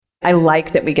I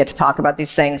like that we get to talk about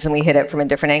these things and we hit it from a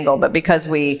different angle, but because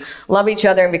we love each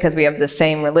other and because we have the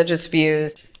same religious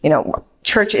views,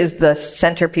 church is the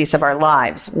centerpiece of our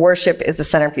lives. Worship is the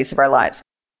centerpiece of our lives.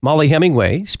 Molly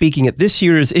Hemingway, speaking at this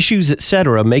year's Issues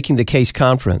Etc. Making the Case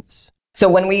conference. So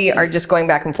when we are just going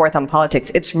back and forth on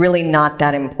politics, it's really not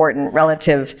that important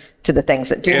relative to the things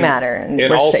that do matter. And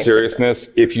in all seriousness,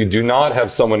 if you do not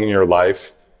have someone in your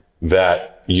life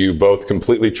that you both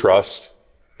completely trust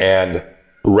and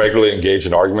regularly engage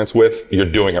in arguments with, you're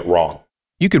doing it wrong.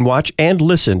 You can watch and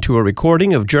listen to a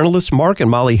recording of journalists Mark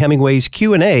and Molly Hemingway's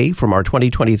Q&A from our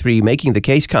 2023 Making the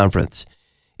Case conference.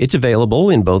 It's available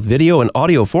in both video and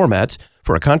audio formats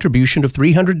for a contribution of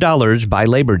 $300 by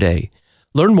Labor Day.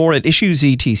 Learn more at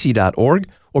issuesetc.org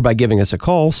or by giving us a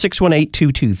call,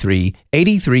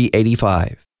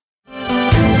 618-223-8385.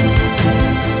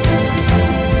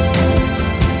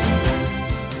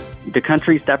 The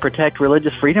countries that protect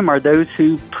religious freedom are those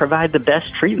who provide the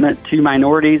best treatment to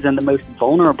minorities and the most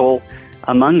vulnerable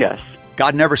among us.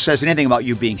 God never says anything about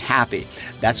you being happy.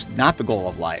 That's not the goal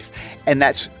of life. And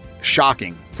that's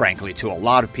shocking, frankly, to a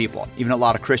lot of people, even a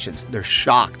lot of Christians. They're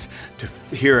shocked to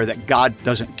hear that God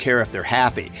doesn't care if they're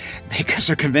happy because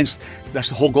they're convinced that's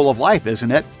the whole goal of life,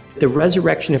 isn't it? The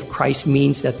resurrection of Christ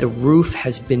means that the roof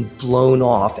has been blown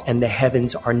off and the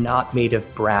heavens are not made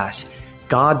of brass.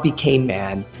 God became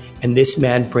man, and this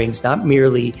man brings not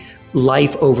merely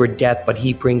life over death, but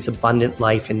he brings abundant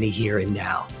life in the here and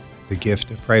now. The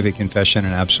gift of private confession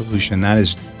and absolution, that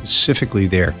is specifically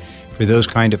there for those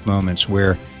kind of moments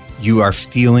where you are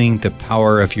feeling the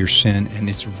power of your sin and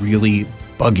it's really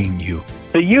bugging you.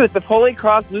 The youth of Holy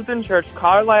Cross Lutheran Church,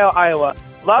 Carlisle, Iowa,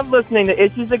 love listening to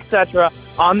Issues Etc.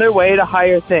 on their way to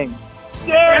higher things.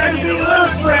 Dare you,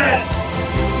 Lutheran!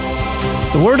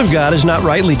 The Word of God is not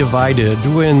rightly divided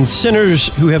when sinners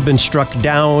who have been struck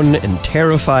down and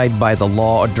terrified by the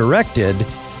law are directed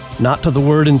not to the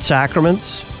Word and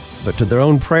sacraments, but to their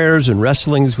own prayers and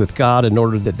wrestlings with God in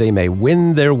order that they may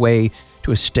win their way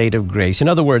to a state of grace. In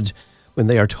other words, when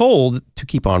they are told to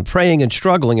keep on praying and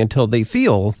struggling until they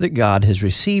feel that God has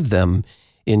received them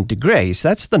into grace.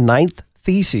 That's the ninth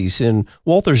thesis in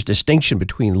Walther's distinction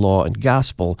between law and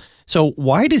gospel. So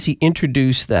why does he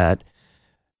introduce that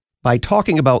by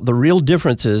talking about the real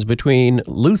differences between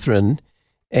Lutheran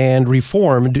and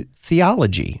Reformed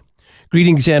theology?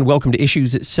 Greetings and welcome to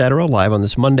Issues Etc. live on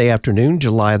this Monday afternoon,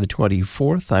 July the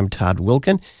 24th. I'm Todd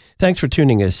Wilkin. Thanks for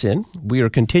tuning us in. We are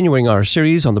continuing our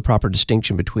series on the proper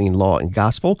distinction between law and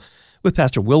gospel with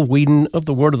Pastor Will Weedon of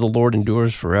The Word of the Lord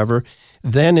Endures Forever.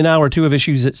 Then in hour two of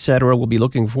Issues Etc., we'll be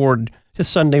looking forward to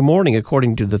Sunday morning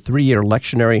according to the 3-year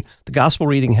lectionary. The gospel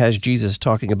reading has Jesus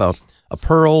talking about a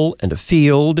pearl and a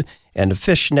field and a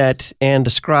fishnet and a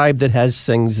scribe that has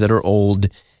things that are old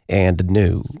and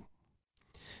new.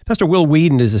 Pastor Will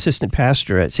Weedon is assistant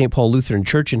pastor at St. Paul Lutheran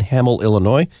Church in Hamel,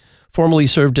 Illinois, formerly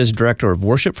served as director of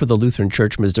worship for the Lutheran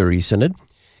Church Missouri Synod.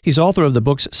 He's author of the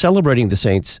books Celebrating the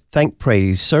Saints, Thank,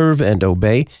 Praise, Serve, and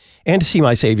Obey, and See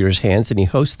My Savior's Hands, and he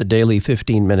hosts the daily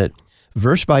 15-minute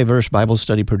verse-by-verse Bible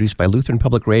study produced by Lutheran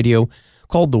Public Radio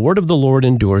called The Word of the Lord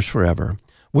Endures Forever.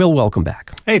 Will, welcome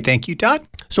back. Hey, thank you, Todd.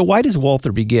 So why does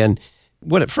Walther begin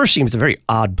what at first seems a very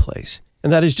odd place,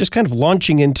 and that is just kind of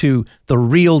launching into the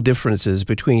real differences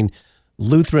between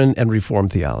Lutheran and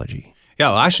Reformed theology?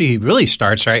 Yeah, well, actually, he really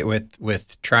starts right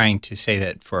with trying to say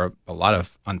that for a lot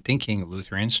of unthinking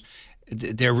Lutherans,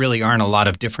 there really aren't a lot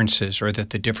of differences, or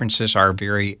that the differences are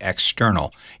very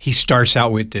external. He starts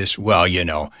out with this,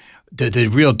 the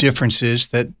real difference is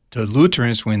that the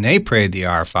Lutherans, when they pray the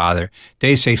Our Father,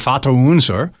 they say Vater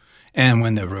unser, and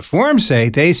when the Reformed say,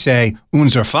 they say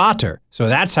unser Vater. So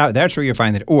that's where you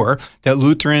find that, or that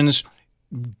Lutherans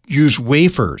use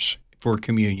wafers for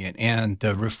communion, and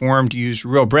the Reformed use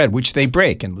real bread, which they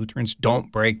break, and Lutherans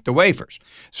don't break the wafers.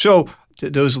 So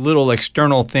those little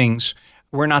external things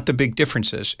were not the big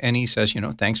differences. And he says,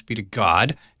 thanks be to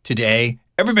God, today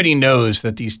everybody knows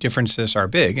that these differences are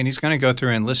big, and he's going to go through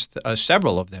and list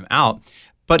several of them out.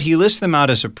 But he lists them out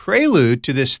as a prelude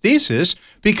to this thesis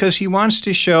because he wants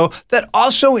to show that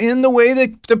also in the way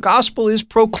that the gospel is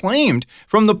proclaimed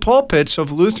from the pulpits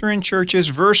of Lutheran churches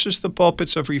versus the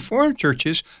pulpits of Reformed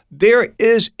churches, there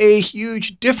is a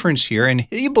huge difference here. And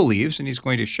he believes, and he's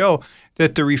going to show,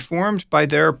 that the Reformed, by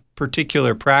their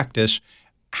particular practice,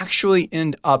 actually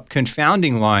end up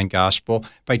confounding law and gospel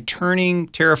by turning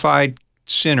terrified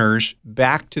sinners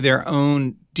back to their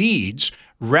own deeds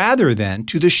rather than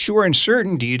to the sure and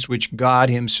certain deeds which God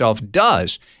himself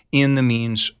does in the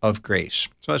means of grace.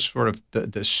 So that's sort of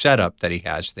the setup that he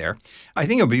has there. I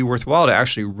think it would be worthwhile to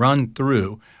actually run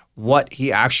through what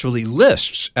he actually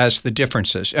lists as the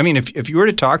differences. I mean, if you were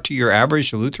to talk to your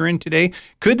average Lutheran today,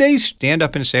 could they stand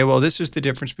up and say, well, this is the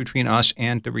difference between us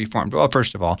and the Reformed? Well,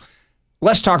 first of all,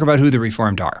 let's talk about who the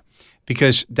Reformed are,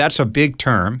 because that's a big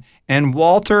term. And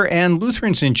Walther and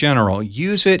Lutherans in general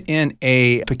use it in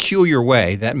a peculiar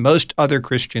way that most other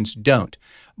Christians don't.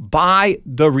 By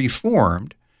the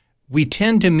Reformed, we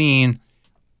tend to mean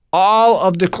all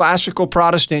of the classical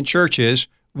Protestant churches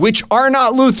which are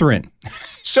not Lutheran.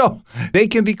 So they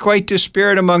can be quite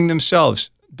disparate among themselves.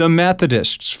 The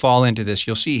Methodists fall into this.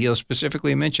 You'll see he'll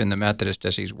specifically mention the Methodist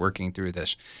as he's working through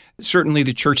this. Certainly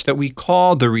the church that we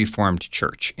call the Reformed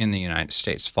Church in the United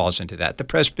States falls into that. The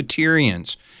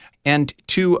Presbyterians, and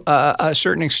to a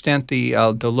certain extent,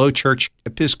 the low church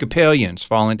Episcopalians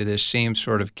fall into this same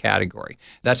sort of category.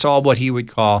 That's all what he would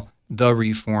call the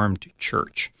Reformed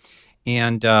Church.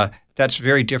 And that's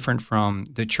very different from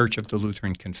the Church of the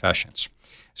Lutheran Confessions.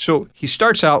 So he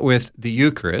starts out with the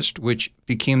Eucharist, which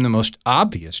became the most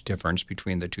obvious difference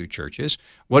between the two churches.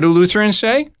 What do Lutherans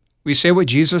say? We say what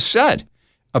Jesus said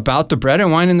about the bread and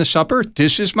wine in the supper.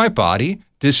 This is my body.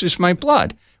 This is my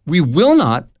blood. We will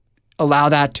not allow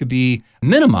that to be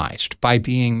minimized by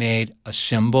being made a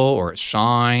symbol or a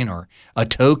sign or a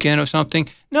token of something.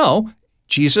 No,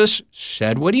 Jesus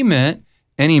said what he meant,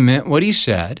 and he meant what he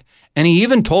said. And he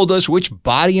even told us which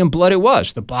body and blood it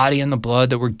was, the body and the blood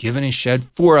that were given and shed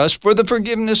for us for the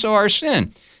forgiveness of our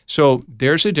sin. So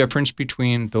there's a difference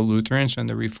between the Lutherans and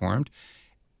the Reformed.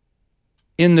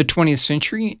 In the 20th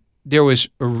century, there was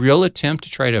a real attempt to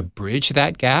try to bridge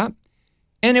that gap,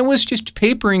 and it was just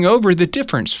papering over the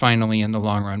difference finally in the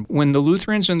long run. When the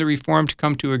Lutherans and the Reformed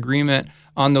come to agreement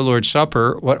on the Lord's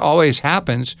Supper, what always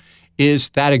happens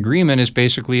is that agreement is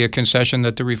basically a concession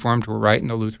that the Reformed were right and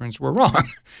the Lutherans were wrong.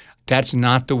 That's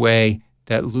not the way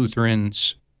that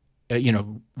Lutherans,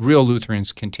 real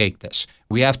Lutherans can take this.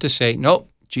 We have to say, nope,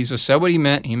 Jesus said what he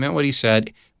meant what he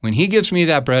said. When he gives me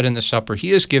that bread in the supper, he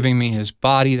is giving me his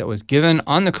body that was given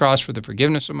on the cross for the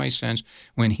forgiveness of my sins.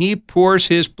 When he pours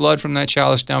his blood from that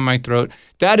chalice down my throat,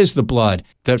 that is the blood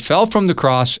that fell from the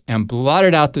cross and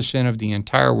blotted out the sin of the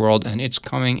entire world, and it's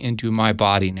coming into my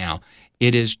body now.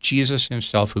 It is Jesus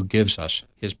himself who gives us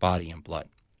his body and blood.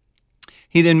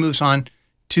 He then moves on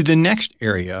to the next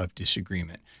area of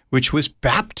disagreement, which was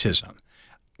baptism,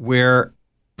 where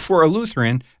for a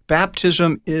Lutheran,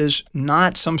 baptism is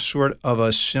not some sort of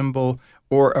a symbol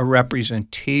or a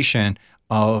representation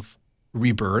of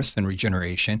rebirth and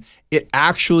regeneration. It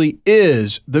actually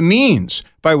is the means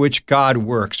by which God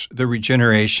works the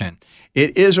regeneration.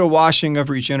 It is a washing of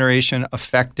regeneration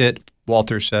effected,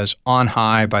 Walther says, on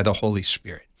high by the Holy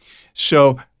Spirit.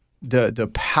 So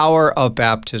the power of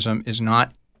baptism is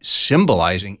not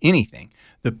symbolizing anything.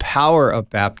 The power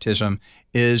of baptism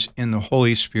is in the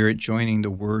Holy Spirit joining the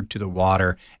Word to the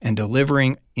water and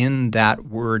delivering in that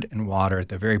Word and water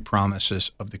the very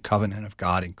promises of the covenant of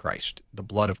God in Christ, the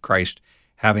blood of Christ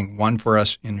having won for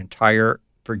us an entire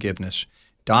forgiveness,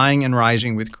 dying and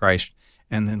rising with Christ,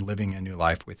 and then living a new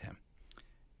life with him.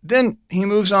 Then he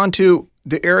moves on to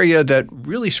the area that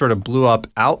really sort of blew up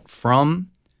out from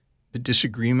the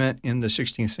disagreement in the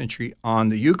 16th century on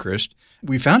the Eucharist.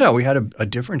 We found out we had a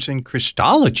difference in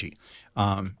Christology.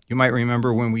 You might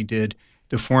remember when we did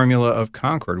the Formula of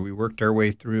Concord, we worked our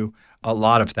way through a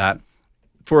lot of that.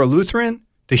 For a Lutheran,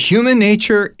 the human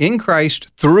nature in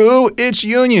Christ, through its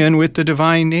union with the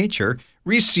divine nature,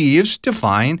 receives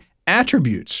divine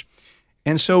attributes.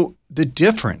 And so the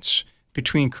difference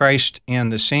between Christ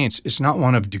and the saints is not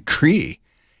one of decree.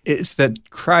 It's that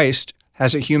Christ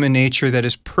has a human nature that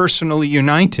is personally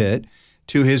united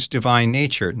to his divine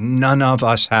nature. None of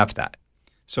us have that.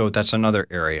 So that's another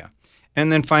area.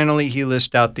 And then finally, he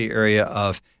lists out the area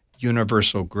of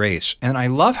universal grace. And I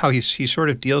love how he sort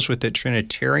of deals with it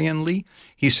Trinitarianly.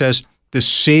 He says, the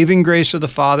saving grace of the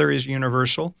Father is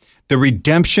universal. The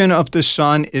redemption of the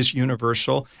Son is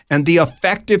universal. And the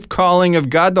effective calling of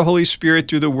God the Holy Spirit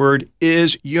through the Word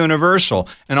is universal.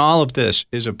 And all of this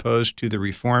is opposed to the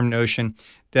Reformed notion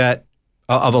that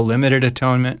of a limited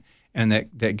atonement, and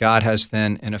that God has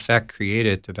then, in effect,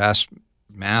 created the vast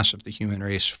mass of the human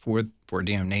race for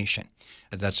damnation.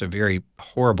 That's a very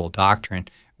horrible doctrine,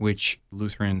 which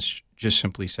Lutherans just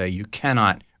simply say you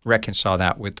cannot reconcile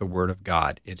that with the Word of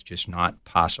God. It's just not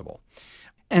possible.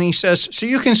 And he says, so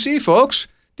you can see, folks,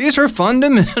 these are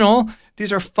fundamental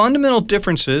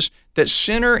differences that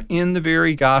center in the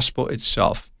very gospel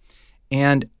itself.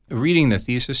 And reading the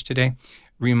thesis today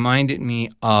reminded me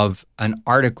of an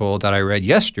article that I read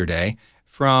yesterday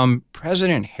from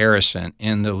President Harrison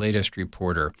in the latest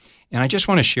Reporter. And I just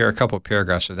want to share a couple of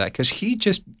paragraphs of that because he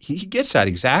gets at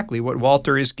exactly what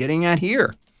Walther is getting at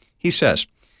here. He says,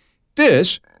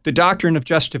 This, the doctrine of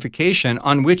justification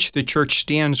on which the church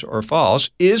stands or falls,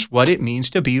 is what it means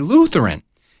to be Lutheran.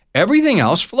 Everything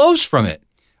else flows from it.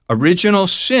 Original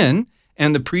sin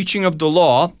and the preaching of the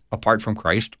law, apart from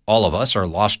Christ, all of us are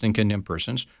lost and condemned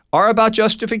persons, are about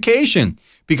justification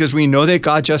because we know that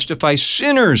God justifies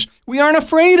sinners. We aren't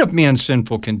afraid of man's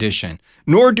sinful condition,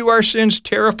 nor do our sins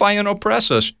terrify and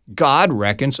oppress us. God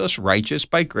reckons us righteous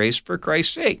by grace for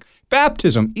Christ's sake.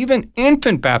 Baptism, even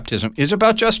infant baptism, is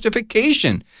about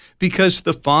justification because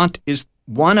the font is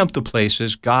one of the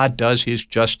places God does his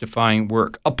justifying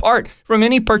work, apart from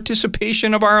any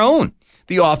participation of our own.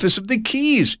 The office of the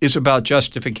keys is about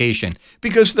justification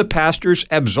because the pastor's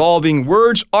absolving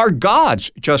words are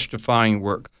God's justifying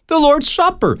work. The Lord's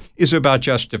Supper is about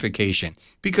justification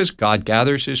because God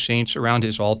gathers his saints around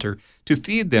his altar to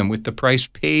feed them with the price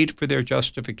paid for their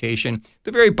justification,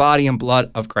 the very body and blood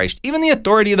of Christ. Even the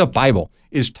authority of the Bible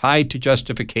is tied to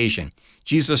justification.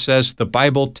 Jesus says the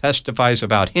Bible testifies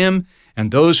about him,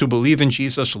 and those who believe in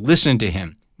Jesus listen to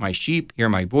him. My sheep hear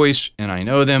my voice, and I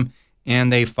know them,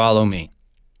 and they follow me.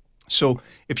 So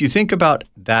if you think about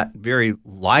that very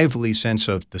lively sense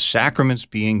of the sacraments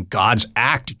being God's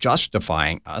act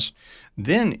justifying us,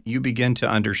 then you begin to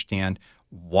understand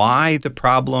why the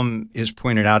problem is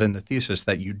pointed out in the thesis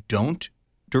that you don't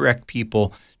direct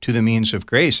people to the means of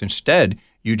grace. Instead,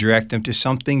 you direct them to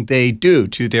something they do,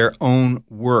 to their own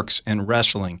works and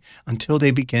wrestling, until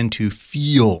they begin to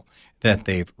feel that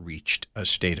they've reached a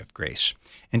state of grace.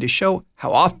 And to show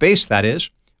how off base that is,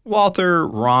 Walther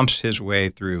romps his way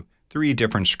through 3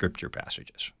 different scripture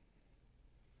passages.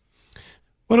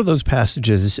 What are those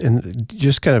passages? And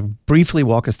just kind of briefly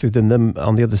walk us through them. Then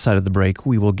on the other side of the break,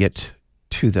 we will get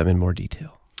to them in more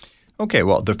detail. Okay,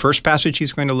 well, the first passage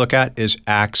he's going to look at is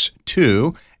Acts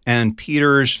 2 and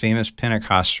Peter's famous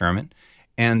Pentecost sermon.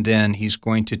 And then he's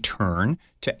going to turn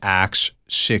to Acts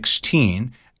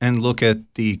 16 and look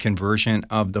at the conversion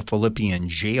of the Philippian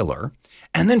jailer.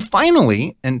 And then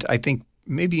finally, and I think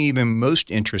maybe even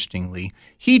most interestingly,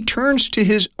 he turns to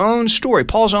his own story,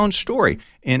 Paul's own story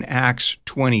in Acts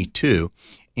 22,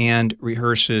 and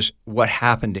rehearses what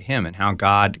happened to him and how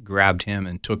God grabbed him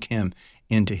and took him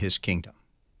into his kingdom.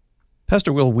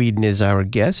 Pastor Will Weedon is our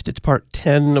guest. It's part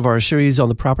 10 of our series on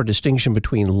the proper distinction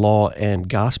between law and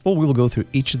gospel. We will go through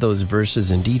each of those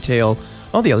verses in detail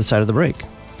on the other side of the break.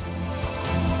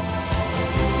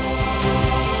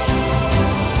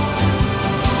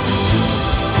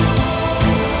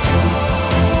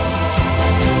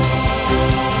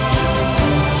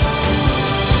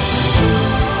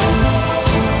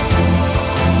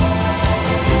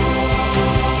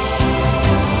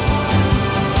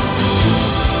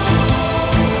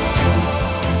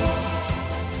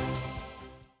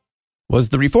 Was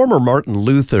the reformer Martin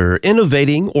Luther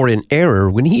innovating or in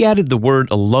error when he added the word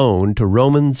alone to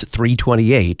Romans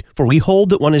 3:28, for we hold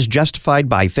that one is justified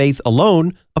by faith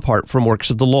alone, apart from works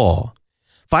of the law?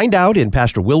 Find out in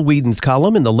Pastor Will Weedon's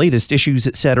column in the latest Issues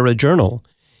Etc. journal.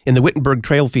 In the Wittenberg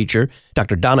Trail feature,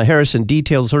 Dr. Donna Harrison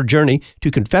details her journey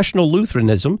to confessional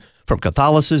Lutheranism from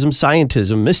Catholicism,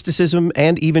 Scientism, mysticism,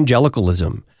 and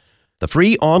evangelicalism. The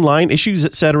free online Issues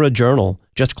Etc. journal.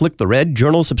 Just click the red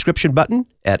journal subscription button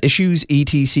at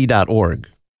issuesetc.org.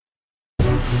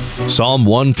 Psalm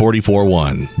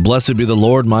 144:1. Blessed be the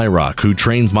Lord my rock, who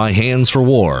trains my hands for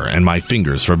war and my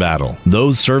fingers for battle.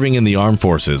 Those serving in the armed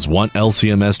forces want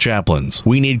LCMS chaplains.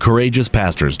 We need courageous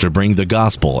pastors to bring the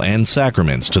gospel and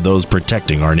sacraments to those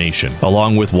protecting our nation,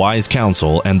 along with wise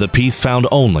counsel and the peace found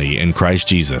only in Christ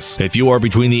Jesus. If you are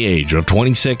between the age of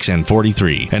 26 and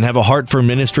 43 and have a heart for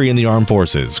ministry in the armed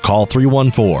forces, call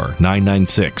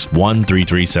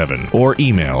 314-996-1337 or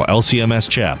email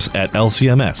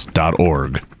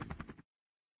lcmschaps@lcms.org.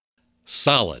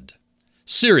 Solid,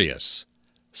 serious,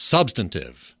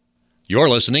 substantive. You're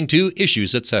listening to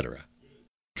Issues Etc.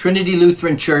 Trinity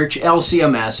Lutheran Church,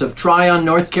 LCMS, of Tryon,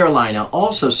 North Carolina,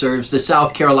 also serves the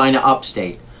South Carolina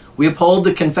upstate. We uphold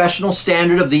the confessional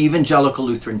standard of the Evangelical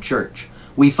Lutheran Church.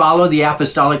 We follow the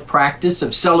apostolic practice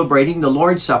of celebrating the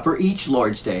Lord's Supper each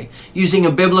Lord's Day using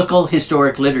a biblical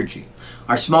historic liturgy.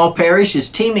 Our small parish is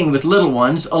teeming with little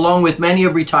ones, along with many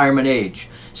of retirement age.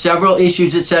 Several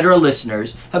Issues Etc.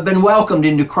 listeners have been welcomed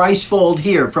into Christ's fold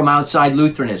here from outside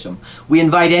Lutheranism. We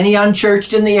invite any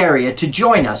unchurched in the area to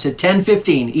join us at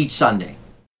 10:15 each Sunday.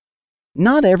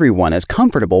 Not everyone is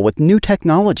comfortable with new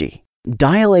technology.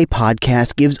 Dial A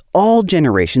Podcast gives all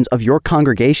generations of your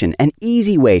congregation an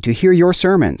easy way to hear your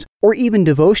sermons, or even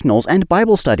devotionals and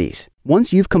Bible studies.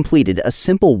 Once you've completed a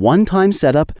simple one-time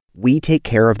setup, we take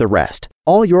care of the rest.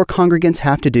 All your congregants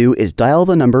have to do is dial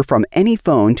the number from any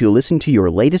phone to listen to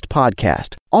your latest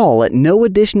podcast, all at no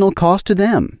additional cost to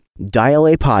them. Dial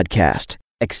a Podcast.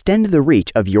 Extend the reach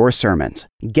of your sermons.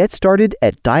 Get started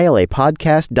at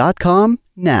dialapodcast.com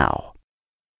now.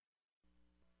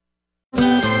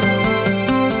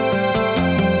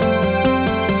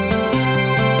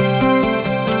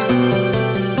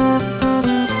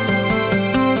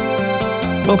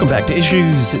 Welcome back to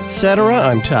Issues, Etc.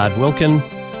 I'm Todd Wilkin.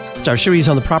 It's our series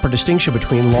on the proper distinction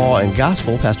between law and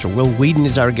gospel. Pastor Will Weedon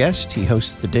is our guest. He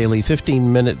hosts the daily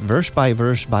 15-minute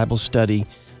verse-by-verse Bible study,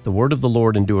 The Word of the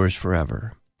Lord Endures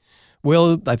Forever.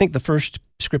 Will, I think the first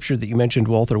scripture that you mentioned,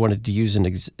 Walter, wanted to use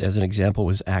as an example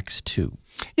was Acts 2.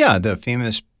 Yeah, the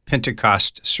famous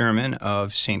Pentecost sermon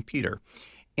of St. Peter.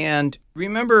 And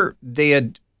remember,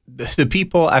 the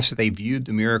people, after they viewed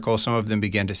the miracle, some of them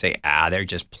began to say, they're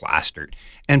just plastered.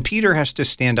 And Peter has to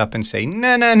stand up and say,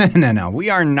 no, we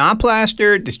are not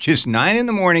plastered. It's just 9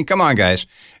 a.m. Come on, guys.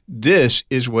 This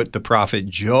is what the prophet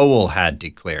Joel had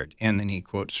declared. And then he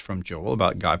quotes from Joel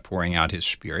about God pouring out his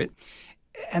Spirit.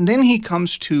 And then he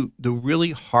comes to the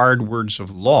really hard words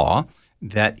of law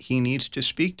that he needs to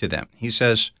speak to them. He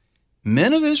says,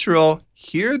 men of Israel,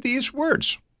 hear these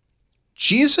words.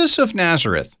 Jesus of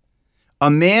Nazareth, a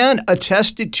man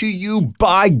attested to you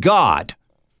by God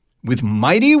with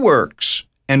mighty works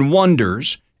and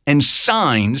wonders and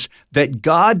signs that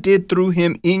God did through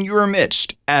him in your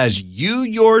midst, as you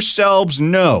yourselves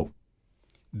know.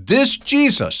 This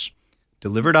Jesus,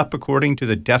 delivered up according to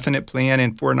the definite plan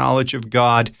and foreknowledge of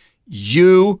God,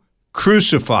 you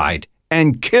crucified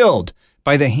and killed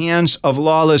by the hands of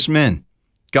lawless men.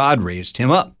 God raised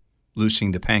him up,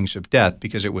 loosing the pangs of death,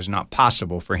 because it was not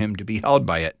possible for him to be held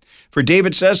by it. For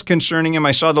David says concerning him,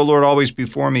 I saw the Lord always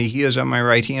before me. He is at my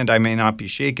right hand. I may not be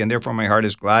shaken. Therefore my heart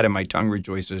is glad and my tongue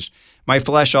rejoices. My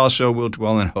flesh also will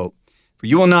dwell in hope. For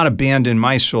you will not abandon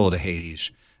my soul to Hades,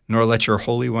 nor let your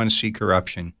Holy One see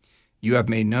corruption. You have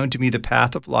made known to me the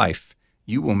path of life.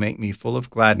 You will make me full of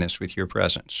gladness with your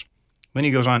presence. Then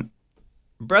he goes on,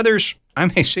 brothers, I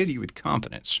may say to you with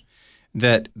confidence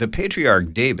that the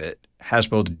patriarch David has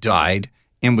both died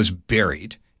and was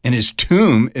buried, and his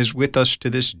tomb is with us to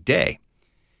this day.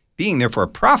 Being therefore a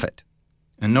prophet,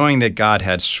 and knowing that God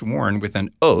had sworn with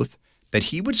an oath that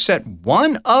he would set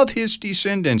one of his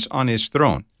descendants on his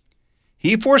throne,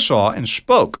 he foresaw and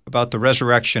spoke about the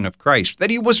resurrection of Christ, that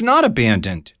he was not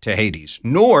abandoned to Hades,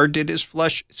 nor did his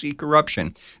flesh see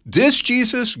corruption. This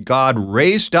Jesus God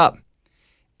raised up,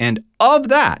 and of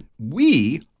that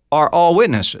we are all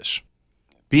witnesses.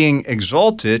 Being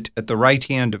exalted at the right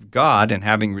hand of God and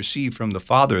having received from the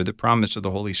Father the promise of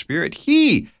the Holy Spirit,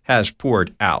 he has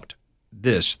poured out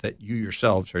this that you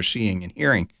yourselves are seeing and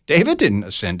hearing. David didn't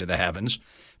ascend to the heavens,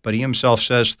 but he himself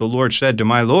says, the Lord said to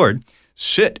my Lord,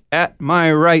 sit at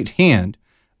my right hand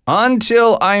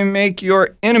until I make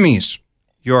your enemies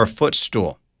your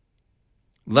footstool.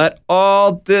 Let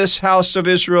all this house of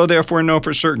Israel therefore know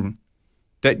for certain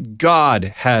that God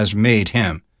has made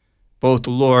him both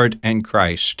Lord and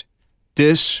Christ,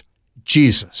 this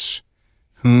Jesus,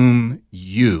 whom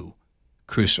you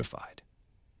crucified.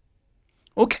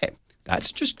 Okay,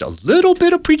 that's just a little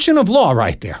bit of preaching of law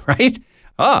right there, right?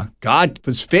 God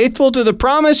was faithful to the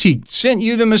promise. He sent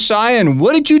you the Messiah, and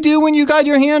what did you do when you got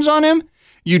your hands on him?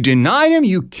 You denied him,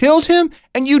 you killed him,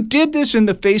 and you did this in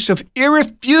the face of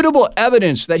irrefutable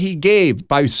evidence that he gave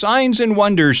by signs and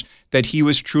wonders that he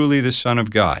was truly the Son of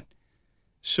God.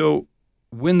 So,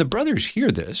 when the brothers hear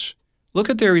this, look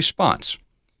at their response.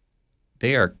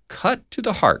 They are cut to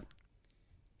the heart,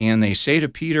 and they say to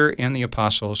Peter and the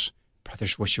apostles,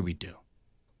 brothers, what should we do?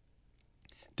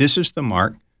 This is the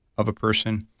mark of a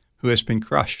person who has been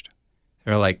crushed.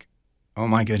 They're like, oh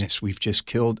my goodness, we've just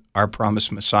killed our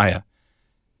promised Messiah.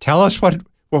 Tell us what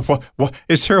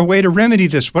is there a way to remedy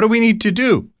this? What do we need to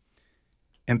do?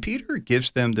 And Peter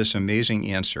gives them this amazing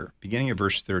answer, beginning of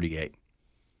verse 38.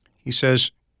 He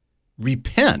says,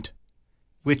 repent,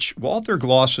 which Walter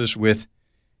glosses with,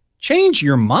 change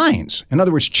your minds. In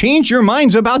other words, change your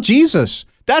minds about Jesus.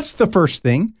 That's the first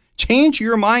thing. Change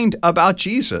your mind about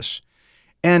Jesus.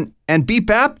 And be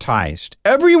baptized,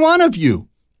 every one of you,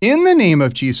 in the name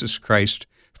of Jesus Christ,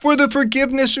 for the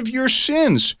forgiveness of your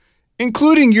sins,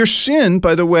 including your sin,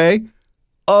 by the way,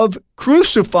 of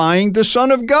crucifying the Son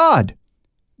of God.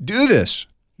 Do this,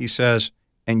 he says,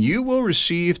 and you will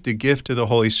receive the gift of the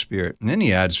Holy Spirit. And then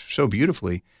he adds so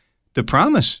beautifully, the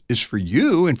promise is for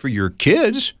you and for your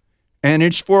kids, and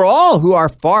it's for all who are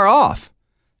far off,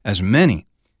 as many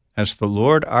as the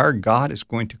Lord our God is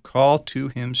going to call to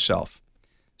himself.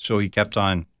 So he kept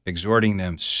on exhorting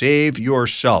them, save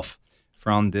yourself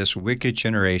from this wicked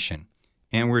generation.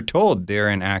 And we're told there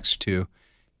in Acts 2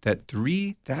 that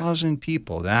 3,000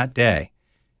 people that day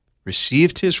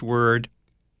received his word,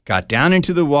 got down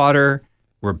into the water,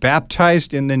 were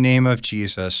baptized in the name of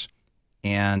Jesus,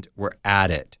 and were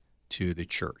added to the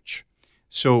church.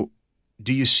 So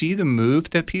do you see the move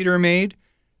that Peter made?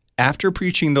 After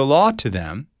preaching the law to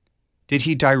them, did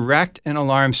he direct an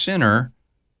alarmed sinner?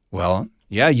 Well,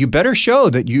 yeah, you better show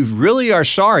that you really are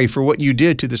sorry for what you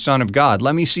did to the Son of God.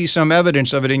 Let me see some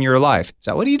evidence of it in your life. Is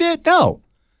that what he did? No.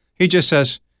 He just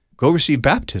says, go receive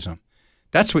baptism.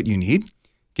 That's what you need.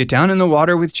 Get down in the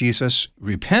water with Jesus,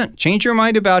 repent, change your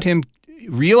mind about him,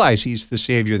 realize he's the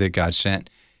Savior that God sent,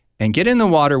 and get in the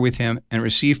water with him and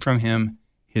receive from him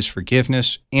his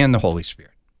forgiveness and the Holy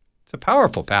Spirit. It's a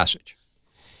powerful passage.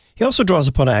 He also draws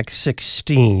upon Acts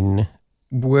 16,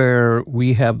 where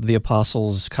we have the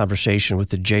apostles' conversation with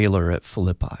the jailer at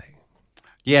Philippi.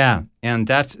 Yeah, and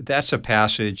that's a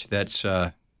passage that's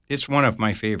it's one of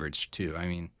my favorites too. I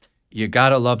mean, you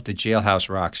gotta love the jailhouse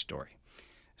rock story.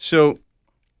 So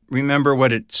remember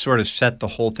what it sort of set the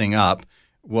whole thing up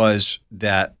was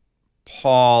that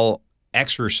Paul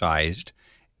exorcised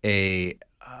a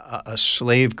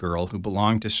slave girl who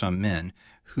belonged to some men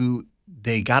who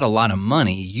they got a lot of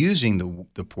money using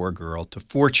the poor girl to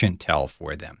fortune tell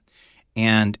for them.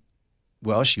 And,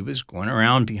 well, she was going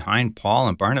around behind Paul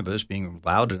and Barnabas being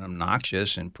loud and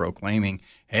obnoxious and proclaiming,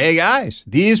 hey, guys,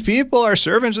 these people are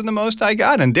servants of the Most High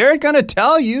God, and they're going to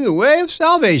tell you the way of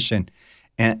salvation.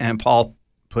 And Paul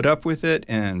put up with it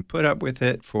and put up with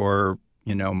it for,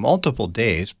 multiple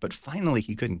days, but finally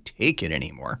he couldn't take it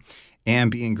anymore.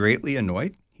 And being greatly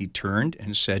annoyed, he turned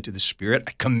and said to the Spirit,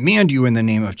 I command you in the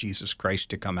name of Jesus Christ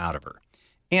to come out of her.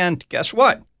 And guess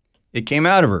what? It came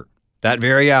out of her that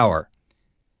very hour.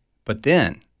 But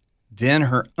then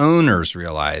her owners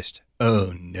realized,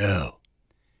 oh no,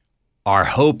 our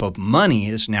hope of money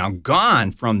is now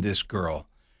gone from this girl.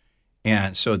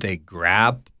 And so they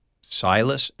grab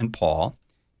Silas and Paul,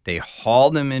 they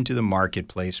haul them into the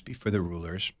marketplace before the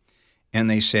rulers, and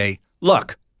they say,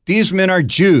 look, these men are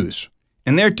Jews,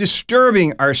 and they're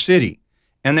disturbing our city,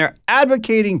 and they're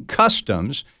advocating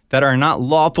customs that are not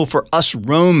lawful for us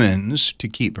Romans to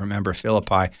keep. Remember,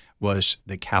 Philippi was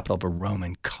the capital of a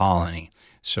Roman colony.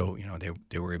 So,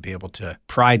 they were able to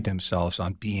pride themselves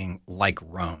on being like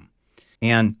Rome.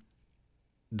 And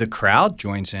the crowd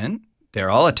joins in. They're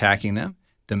all attacking them.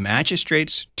 The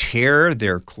magistrates tear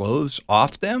their clothes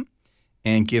off them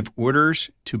and give orders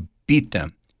to beat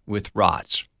them with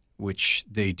rods, which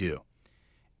they do.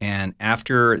 And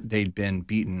after they'd been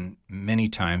beaten many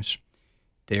times,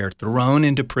 they're thrown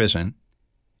into prison,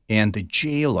 and the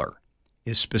jailer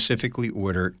is specifically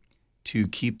ordered to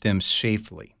keep them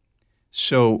safely.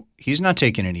 So he's not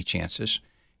taking any chances.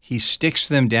 He sticks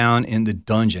them down in the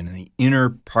dungeon, in the inner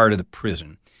part of the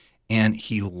prison, and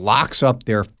he locks up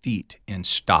their feet in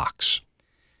stocks.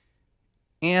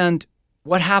 And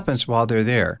what happens while they're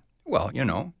there? Well,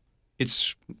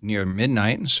 it's near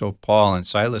midnight, and so Paul and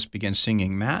Silas begin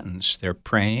singing matins. They're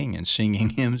praying and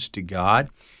singing hymns to God,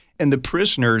 and the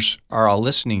prisoners are all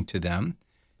listening to them.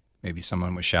 Maybe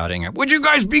someone was shouting, would you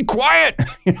guys be quiet?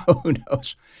 Who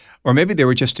knows? Or maybe they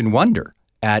were just in wonder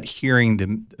at hearing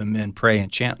the men pray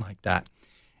and chant like that.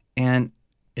 And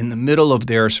in the middle of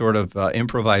their sort of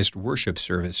improvised worship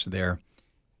service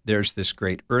there's this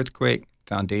great earthquake.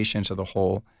 Foundations of the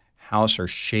whole house are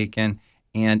shaken.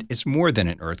 And it's more than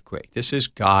an earthquake. This is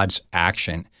God's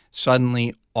action.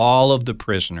 Suddenly, all of the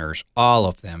prisoners, all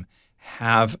of them,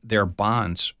 have their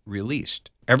bonds released.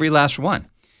 Every last one.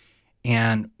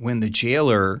 And when the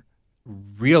jailer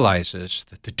realizes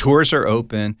that the doors are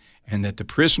open and that the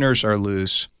prisoners are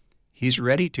loose, he's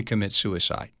ready to commit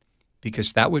suicide,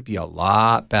 because that would be a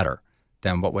lot better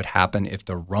than what would happen if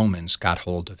the Romans got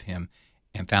hold of him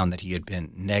and found that he had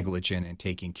been negligent in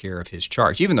taking care of his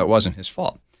charge, even though it wasn't his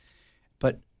fault.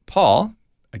 But Paul,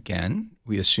 again,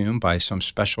 we assume by some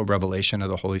special revelation of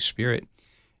the Holy Spirit,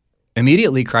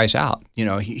 immediately cries out.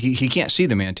 He can't see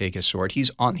the man take his sword.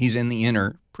 He's in the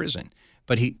inner prison,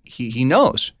 but he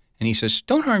knows, and he says,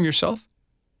 "Don't harm yourself.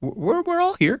 We're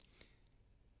all here."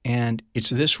 And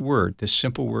it's this word, this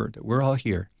simple word that we're all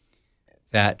here,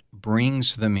 that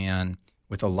brings the man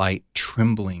with a light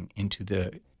trembling into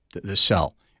the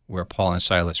cell where Paul and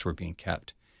Silas were being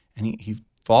kept, and he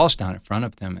falls down in front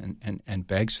of them and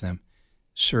begs them,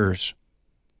 "Sirs,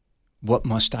 what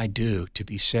must I do to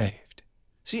be saved?"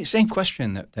 See, same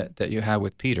question that you had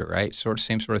with Peter, right?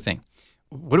 Same sort of thing.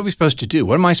 What are we supposed to do?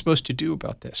 What am I supposed to do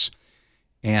about this?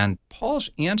 And Paul's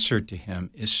answer to him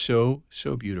is so,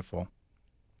 so beautiful.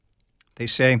 They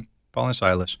say, Paul and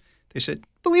Silas, they said,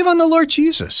 "Believe on the Lord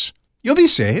Jesus. You'll be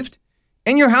saved,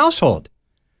 and your household."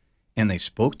 And they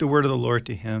spoke the word of the Lord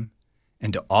to him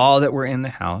and to all that were in the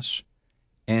house.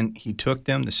 And he took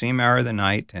them the same hour of the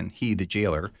night, and he, the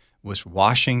jailer, was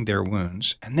washing their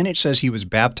wounds. And then it says he was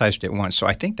baptized at once. So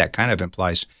I think that kind of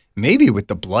implies maybe with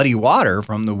the bloody water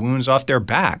from the wounds off their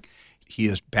back, he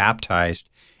is baptized,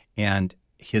 and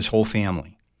his whole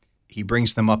family. He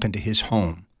brings them up into his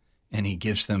home, and he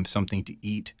gives them something to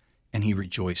eat, and he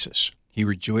rejoices. He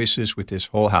rejoices with his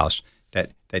whole house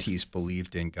that he's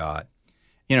believed in God.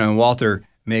 And Walther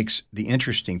makes the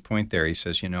interesting point there. He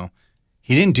says, he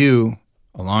didn't do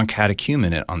a long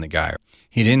catechumenate on the guy.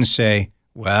 He didn't say,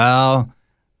 well,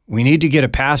 we need to get a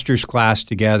pastor's class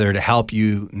together to help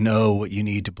you know what you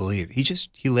need to believe.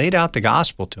 He laid out the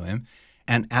gospel to him.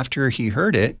 And after he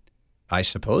heard it, I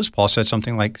suppose Paul said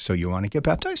something like, so you want to get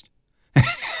baptized?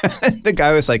 The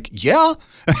guy was like, yeah.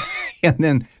 And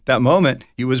then that moment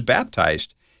he was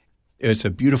baptized. It's a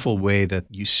beautiful way that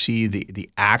you see the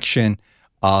action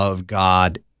of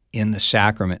God in the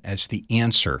sacrament as the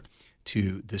answer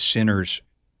to the sinner's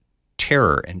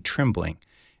terror and trembling.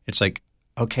 It's like,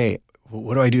 okay,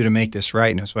 what do I do to make this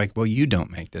right? And it's like, well, you don't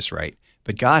make this right,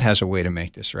 but God has a way to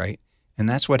make this right. And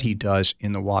that's what he does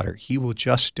in the water. He will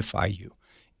justify you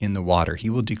in the water.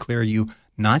 He will declare you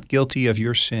not guilty of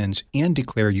your sins and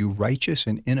declare you righteous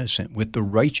and innocent with the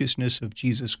righteousness of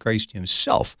Jesus Christ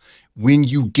himself when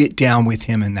you get down with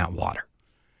him in that water.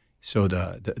 So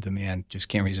the man just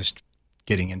can't resist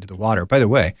getting into the water. By the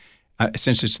way,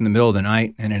 since it's in the middle of the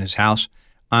night and in his house,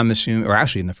 I'm assuming, or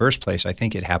actually in the first place, I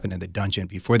think it happened in the dungeon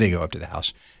before they go up to the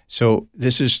house. So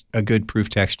this is a good proof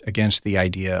text against the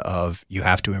idea of you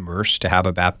have to immerse to have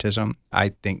a baptism. I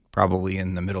think probably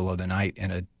in the middle of the night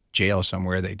in a jail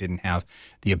somewhere, they didn't have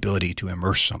the ability to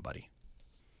immerse somebody.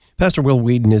 Pastor Will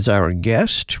Weedon is our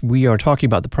guest. We are talking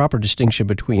about the proper distinction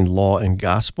between law and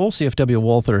gospel. CFW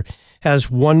Walther has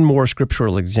one more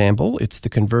scriptural example. It's the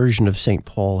conversion of St.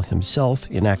 Paul himself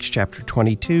in Acts chapter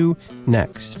 22,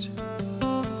 next.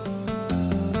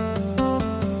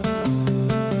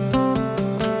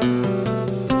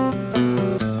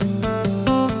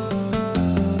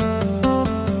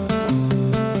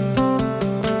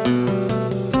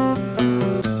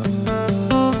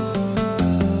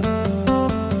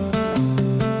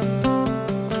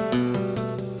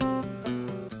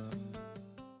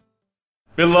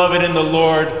 Beloved in the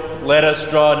Lord, let us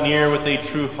draw near with a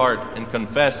true heart and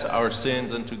confess our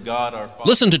sins unto God our Father.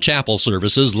 Listen to chapel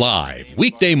services live,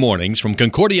 weekday mornings from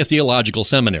Concordia Theological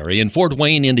Seminary in Fort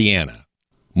Wayne, Indiana.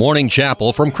 Morning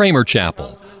chapel from Kramer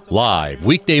Chapel, live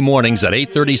weekday mornings at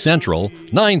 8:30 Central,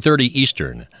 9:30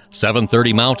 Eastern,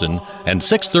 7:30 Mountain, and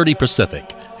 6:30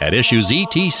 Pacific at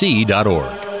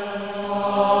issuesetc.org.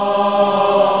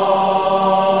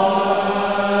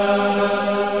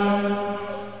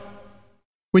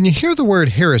 When you hear the word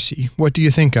heresy, what do you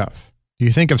think of? Do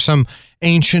you think of some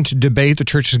ancient debate the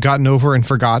church has gotten over and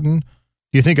forgotten?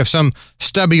 Do you think of some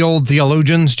stubby old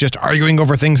theologians just arguing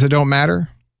over things that don't matter?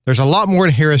 There's a lot more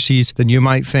to heresies than you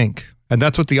might think. And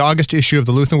that's what the August issue of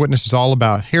the Lutheran Witness is all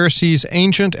about. Heresies,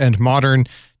 ancient and modern.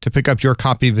 To pick up your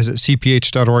copy, visit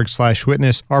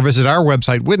cph.org/witness or visit our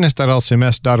website,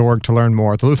 witness.lcms.org, to learn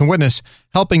more. The Lutheran Witness,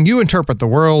 helping you interpret the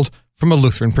world from a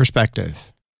Lutheran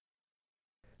perspective.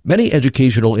 Many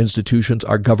educational institutions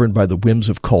are governed by the whims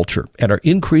of culture and are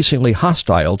increasingly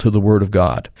hostile to the Word of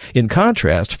God. In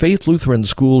contrast, Faith Lutheran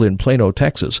School in Plano,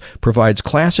 Texas, provides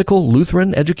classical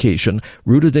Lutheran education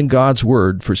rooted in God's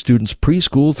Word for students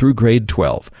preschool through grade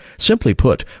 12. Simply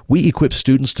put, we equip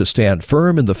students to stand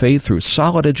firm in the faith through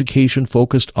solid education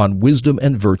focused on wisdom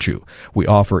and virtue. We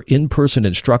offer in-person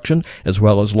instruction as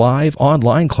well as live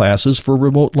online classes for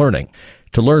remote learning.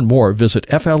 To learn more, visit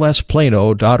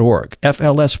flsplano.org,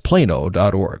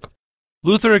 flsplano.org.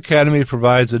 Luther Academy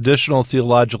provides additional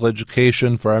theological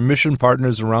education for our mission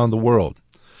partners around the world,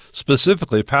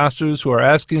 specifically pastors who are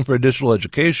asking for additional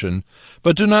education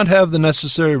but do not have the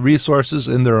necessary resources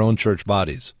in their own church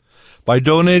bodies. By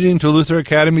donating to Luther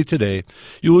Academy today,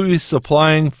 you will be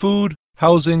supplying food,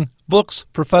 housing, books,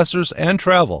 professors, and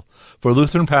travel for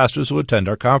Lutheran pastors who attend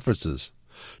our conferences.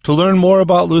 To learn more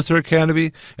about Luther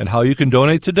Academy and how you can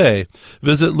donate today,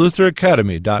 visit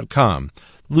lutheracademy.com.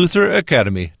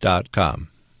 lutheracademy.com.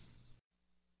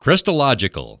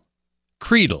 Christological,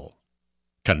 creedal,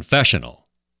 confessional.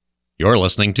 You're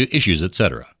listening to Issues,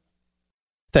 Etc.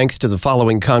 Thanks to the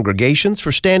following congregations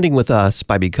for standing with us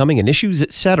by becoming an Issues,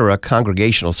 Etc.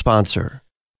 congregational sponsor: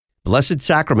 Blessed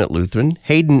Sacrament Lutheran,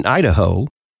 Hayden, Idaho;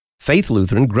 Faith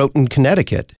Lutheran, Groton,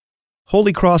 Connecticut;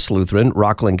 Holy Cross Lutheran,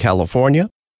 Rockland, California;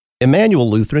 Emmanuel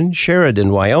Lutheran,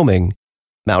 Sheridan, Wyoming;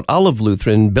 Mount Olive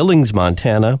Lutheran, Billings,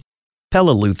 Montana;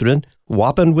 Pella Lutheran,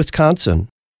 Waupun, Wisconsin;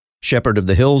 Shepherd of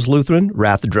the Hills Lutheran,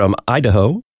 Rathdrum,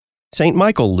 Idaho; St.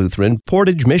 Michael Lutheran,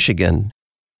 Portage, Michigan;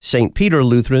 St. Peter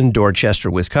Lutheran, Dorchester,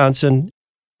 Wisconsin,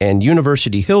 and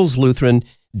University Hills Lutheran,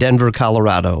 Denver,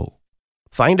 Colorado.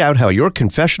 Find out how your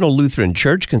confessional Lutheran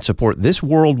church can support this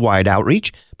worldwide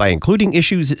outreach by including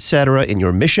Issues Etc. in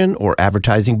your mission or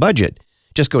advertising budget.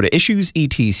 Just go to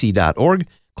issuesetc.org,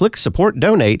 click Support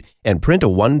Donate, and print a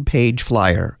one-page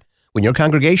flyer. When your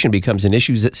congregation becomes an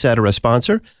Issues Etc.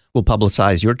 sponsor, we'll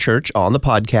publicize your church on the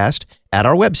podcast, at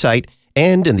our website,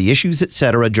 and in the Issues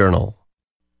Etc. Journal.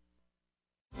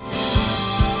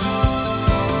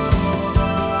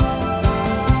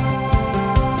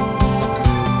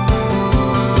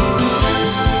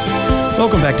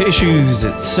 Welcome back to Issues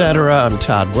Etc. I'm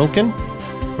Todd Wilkin.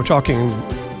 We're talking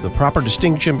the proper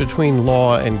distinction between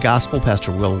law and gospel.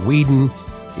 Pastor Will Weedon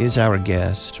is our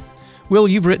guest. Will,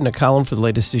 you've written a column for the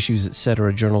latest Issues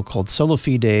Etc. journal called Sola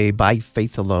Fide, By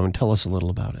Faith Alone. Tell us a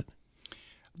little about it.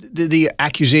 The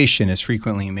accusation is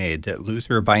frequently made that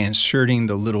Luther, by inserting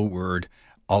the little word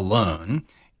alone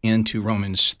into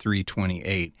Romans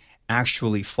 3:28,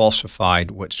 actually falsified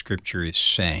what Scripture is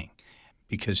saying,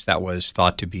 because that was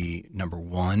thought to be, number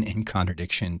one, in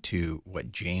contradiction to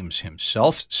what James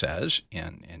himself says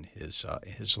in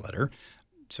his letter.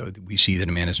 So we see that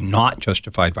a man is not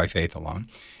justified by faith alone.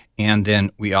 And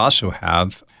then we also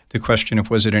have the question of,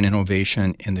 was it an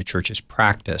innovation in the church's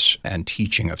practice and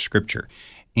teaching of Scripture?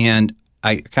 And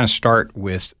I kind of start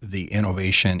with the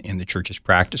innovation in the church's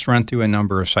practice, run through a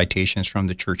number of citations from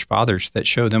the church fathers that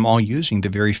show them all using the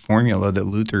very formula that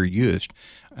Luther used.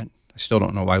 I still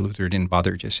don't know why Luther didn't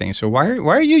bother just saying, so why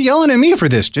are you yelling at me for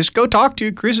this? Just go talk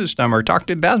to Chrysostom or talk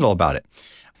to Basil about it.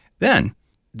 Then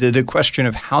the question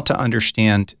of how to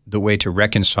understand the way to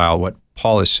reconcile what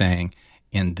Paul is saying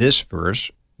in this verse,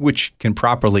 which can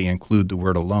properly include the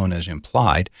word alone as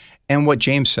implied, and what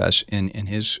James says in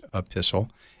his epistle.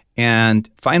 And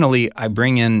finally, I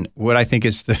bring in what I think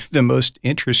is the most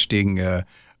interesting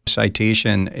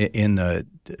citation in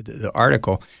the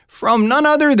article from none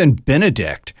other than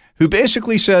Benedict, who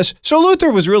basically says, so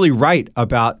Luther was really right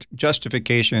about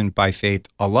justification by faith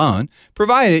alone,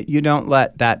 provided you don't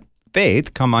let that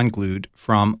faith come unglued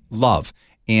from love.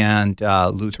 And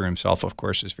Luther himself, of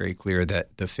course, is very clear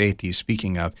that the faith he's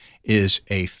speaking of is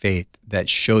a faith that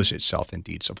shows itself in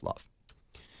deeds of love.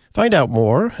 Find out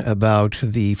more about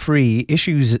the free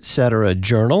Issues Etc.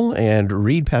 journal and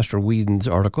read Pastor Weedon's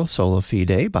article, Sola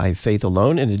Fide, By Faith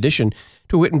Alone, in addition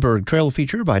to Wittenberg Trail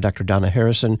feature by Dr. Donna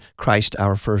Harrison, Christ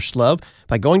Our First Love,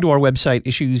 by going to our website,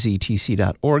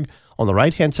 issuesetc.org. On the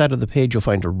right-hand side of the page, you'll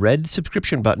find a red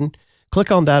subscription button. Click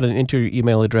on that and enter your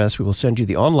email address. We will send you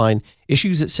the online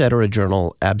Issues Etc.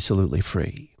 journal absolutely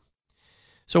free.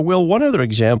 So, Will, one other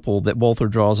example that Walther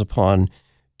draws upon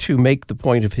to make the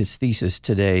point of his thesis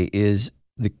today is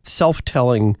the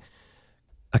self-telling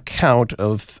account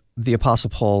of the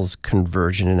Apostle Paul's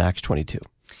conversion in Acts 22.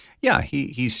 Yeah,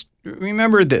 he's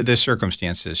remember the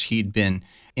circumstances. He'd been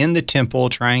in the temple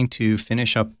trying to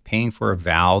finish up paying for a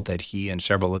vow that he and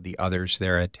several of the others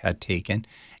there had taken.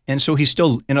 And so he's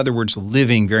still, in other words,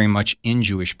 living very much in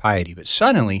Jewish piety. But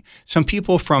suddenly, some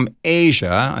people from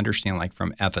Asia, understand like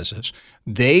from Ephesus,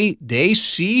 they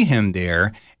see him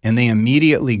there and they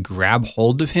immediately grab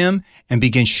hold of him and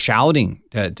begin shouting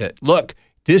that look,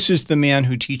 this is the man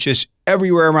who teaches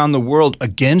everywhere around the world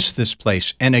against this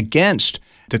place and against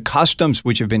the customs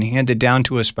which have been handed down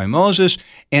to us by Moses,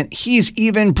 and he's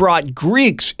even brought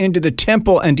Greeks into the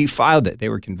temple and defiled it. They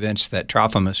were convinced that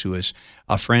Trophimus, who was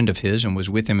a friend of his and was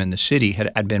with him in the city,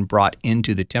 had been brought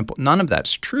into the temple. None of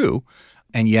that's true,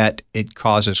 and yet it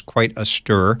causes quite a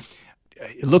stir.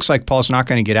 It looks like Paul's not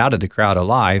going to get out of the crowd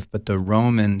alive, but the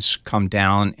Romans come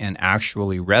down and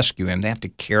actually rescue him. They have to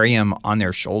carry him on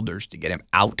their shoulders to get him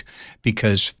out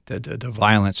because the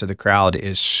violence of the crowd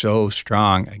is so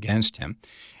strong against him.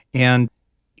 And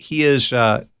he is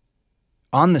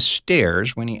on the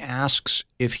stairs when he asks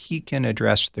if he can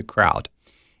address the crowd.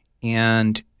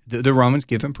 And the Romans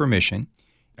give him permission.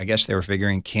 I guess they were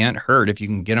figuring, can't hurt. If you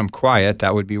can get him quiet,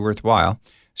 that would be worthwhile.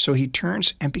 So he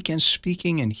turns and begins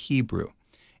speaking in Hebrew.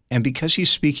 And because he's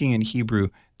speaking in Hebrew,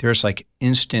 there's like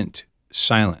instant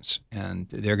silence. And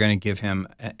they're going to give him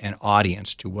an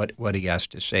audience to what he has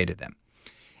to say to them.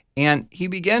 And he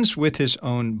begins with his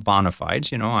own bona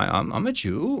fides. You know, I'm a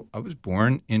Jew. I was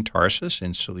born in Tarsus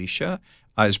in Cilicia.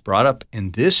 I was brought up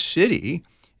in this city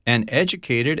and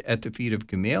educated at the feet of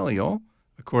Gamaliel,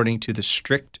 according to the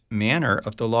strict manner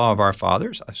of the law of our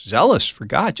fathers. I was zealous for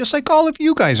God, just like all of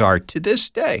you guys are to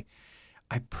this day.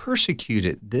 I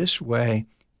persecuted this way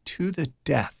to the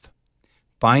death,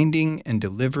 binding and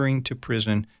delivering to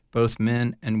prison both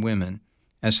men and women,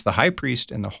 as the high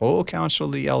priest and the whole council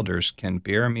of the elders can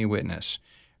bear me witness,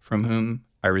 from whom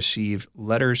I received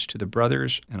letters to the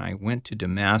brothers, and I went to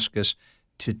Damascus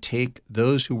to take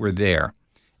those who were there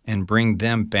and bring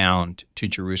them bound to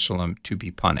Jerusalem to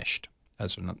be punished.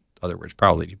 As in other words,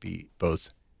 probably to be both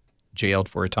jailed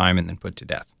for a time and then put to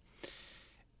death.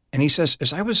 And he says,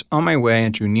 as I was on my way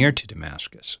and drew near to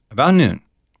Damascus, about noon,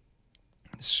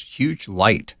 this huge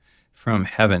light from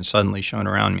heaven suddenly shone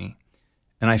around me,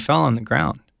 and I fell on the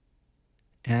ground.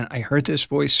 And I heard this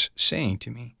voice saying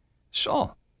to me,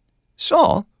 Saul,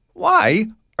 Saul, why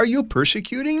are you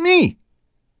persecuting me?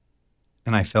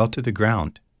 And I fell to the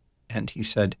ground. And he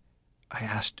said, I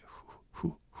asked,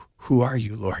 who are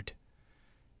you, Lord?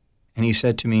 And he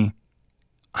said to me,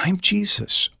 I'm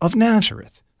Jesus of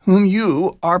Nazareth, whom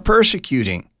you are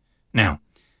persecuting. Now,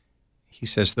 he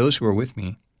says, those who were with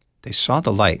me, they saw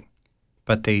the light,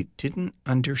 but they didn't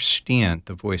understand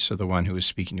the voice of the one who was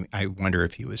speaking to me. I wonder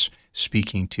if he was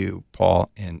speaking to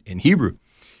Paul in Hebrew.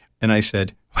 And I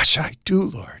said, what shall I do,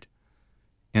 Lord?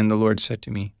 And the Lord said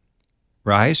to me,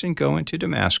 rise and go into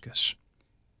Damascus,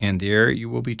 and there you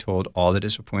will be told all that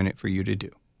is appointed for you to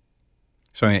do.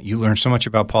 So you learn so much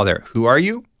about Paul there. Who are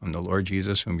you? I'm the Lord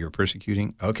Jesus, whom you're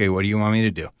persecuting. Okay, what do you want me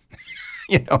to do?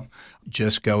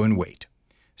 Just go and wait.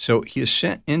 So he is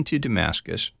sent into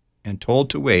Damascus and told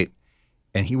to wait,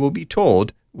 and he will be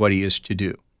told what he is to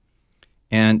do.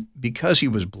 And because he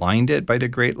was blinded by the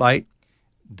great light,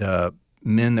 the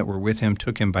men that were with him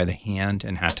took him by the hand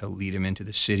and had to lead him into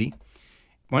the city.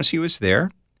 Once he was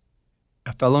there,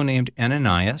 a fellow named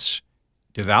Ananias,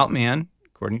 devout man,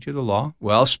 according to the law,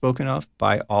 well spoken of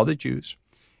by all the Jews,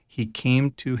 he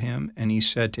came to him and he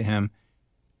said to him,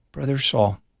 Brother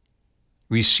Saul,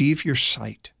 receive your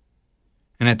sight.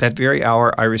 And at that very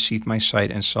hour I received my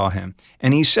sight and saw him.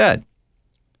 And he said,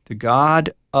 the God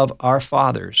of our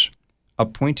fathers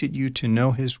appointed you to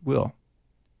know his will,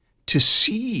 to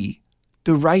see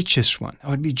the righteous one,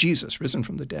 that would be Jesus, risen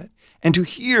from the dead, and to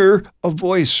hear a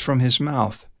voice from his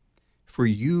mouth. For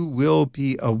you will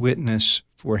be a witness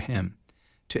for him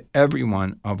to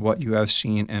everyone of what you have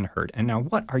seen and heard. And now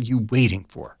what are you waiting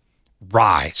for?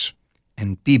 Rise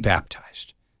and be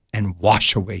baptized and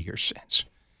wash away your sins,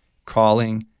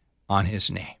 calling on his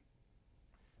name.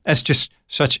 That's just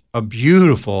such a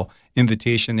beautiful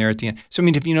invitation there at the end. So,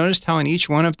 have you noticed how in each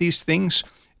one of these things,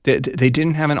 they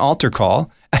didn't have an altar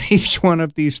call? At each one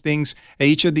of these things, at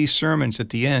each of these sermons at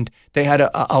the end, they had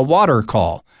a water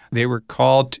call. They were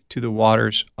called to the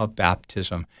waters of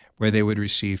baptism, where they would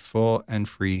receive full and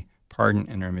free pardon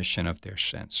and remission of their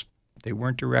sins. They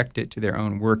weren't directed to their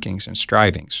own workings and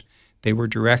strivings. They were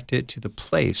directed to the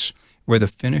place where the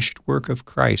finished work of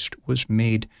Christ was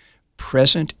made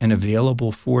present and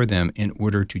available for them in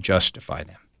order to justify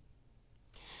them.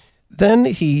 Then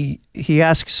he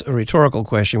asks a rhetorical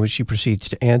question, which he proceeds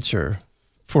to answer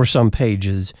for some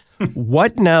pages.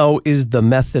 What now is the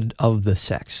method of the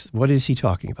sects? What is he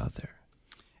talking about there?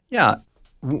 Yeah.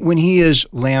 When he is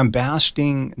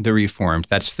lambasting the Reformed,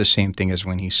 that's the same thing as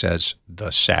when he says the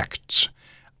sects.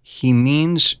 He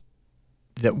means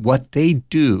that what they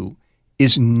do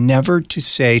is never to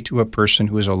say to a person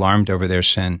who is alarmed over their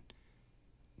sin,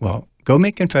 well, go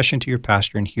make confession to your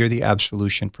pastor and hear the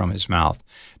absolution from his mouth.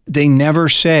 They never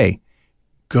say,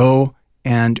 go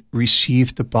and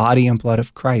receive the body and blood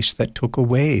of Christ that took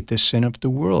away the sin of the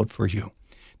world for you.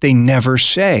 They never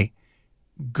say,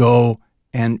 go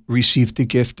and receive the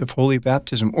gift of holy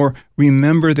baptism, or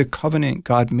remember the covenant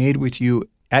God made with you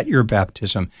at your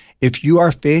baptism. If you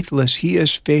are faithless, he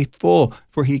is faithful,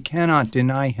 for he cannot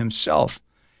deny himself.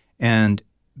 And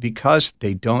because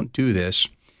they don't do this,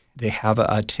 they have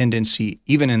a tendency,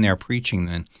 even in their preaching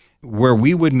then, where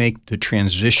we would make the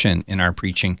transition in our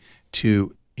preaching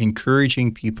to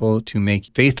encouraging people to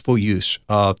make faithful use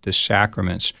of the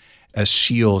sacraments as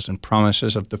seals and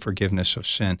promises of the forgiveness of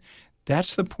sin.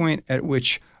 That's the point at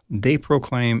which they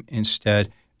proclaim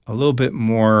instead a little bit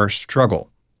more struggle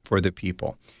for the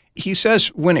people. He says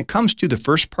when it comes to the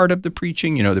first part of the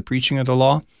preaching, the preaching of the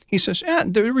law, he says,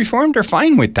 the Reformed are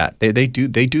fine with that. They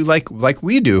do like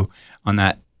we do on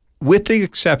that, with the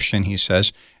exception, he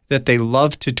says, that they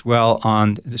love to dwell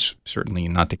on, this certainly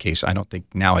not the case, I don't think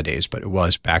nowadays, but it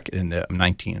was back in the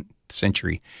 19th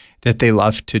century, that they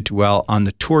love to dwell on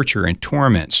the torture and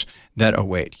torments that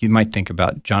await. You might think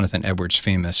about Jonathan Edwards'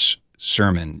 famous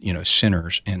sermon,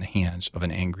 sinners in the hands of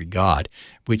an angry God,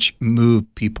 which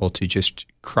moved people to just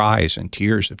cries and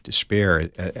tears of despair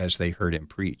as they heard him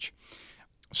preach.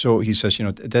 So he says,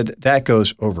 that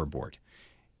goes overboard.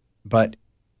 But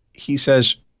he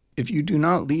says, if you do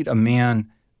not lead a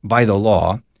man by the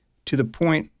law to the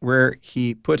point where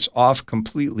he puts off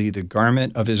completely the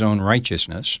garment of his own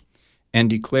righteousness and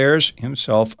declares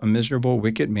himself a miserable,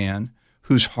 wicked man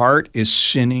whose heart is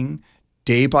sinning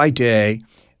day by day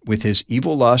with his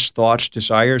evil lusts, thoughts,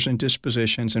 desires, and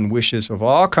dispositions and wishes of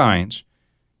all kinds,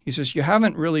 he says, you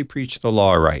haven't really preached the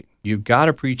law right. You've got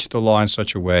to preach the law in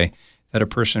such a way that a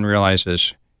person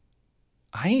realizes,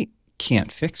 I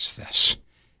can't fix this.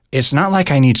 It's not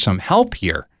like I need some help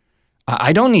here.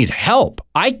 I don't need help.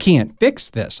 I can't fix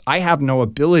this. I have no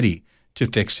ability to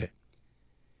fix it.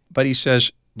 But he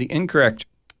says the incorrect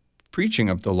preaching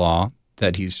of the law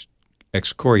that he's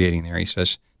excoriating there, he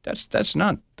says, that's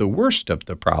not the worst of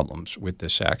the problems with the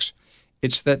sects.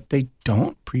 It's that they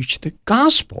don't preach the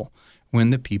gospel when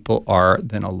the people are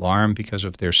then alarmed because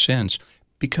of their sins.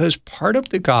 Because part of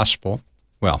the gospel,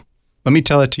 well, let me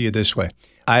tell it to you this way.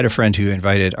 I had a friend who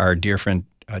invited our dear friend,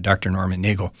 Dr. Norman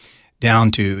Nagel,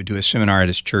 down to do a seminar at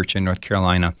his church in North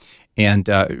Carolina. And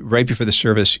right before the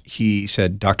service, he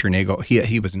said, Dr. Nagel,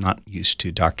 he was not used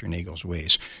to Dr. Nagel's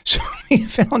ways. So he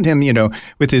found him,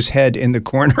 with his head in the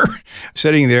corner,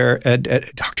 sitting there at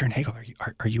Dr. Nagel,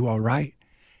 are you all right?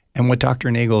 And what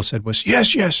Dr. Nagel said was,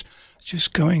 yes,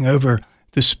 just going over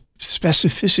the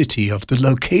specificity of the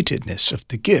locatedness of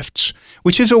the gifts,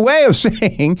 which is a way of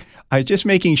saying, I was just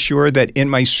making sure that in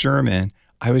my sermon,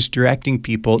 I was directing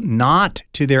people not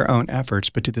to their own efforts,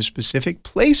 but to the specific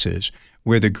places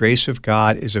where the grace of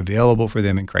God is available for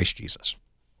them in Christ Jesus.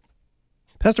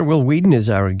 Pastor Will Weedon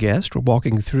is our guest. We're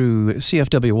walking through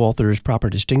C.F.W. Walther's proper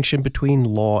distinction between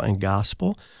law and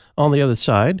gospel. On the other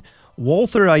side,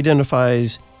 Walther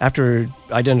identifies, after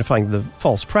identifying the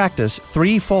false practice,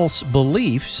 3 false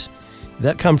beliefs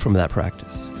that come from that practice.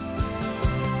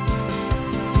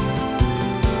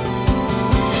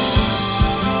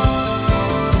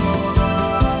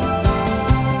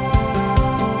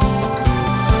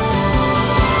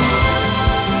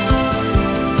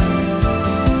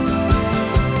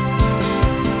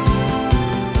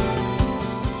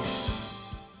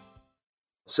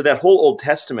 So that whole Old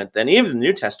Testament, then even the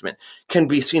New Testament, can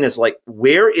be seen as like,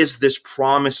 where is this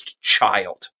promised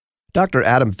child? Dr.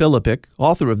 Adam Philippic,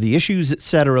 author of the Issues,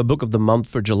 Etc. Book of the Month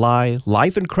for July,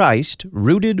 Life in Christ,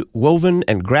 Rooted, Woven,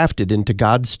 and Grafted into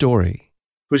God's Story.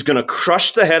 Who's going to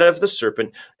crush the head of the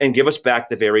serpent and give us back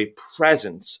the very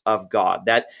presence of God,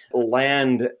 that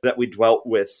land that we dwelt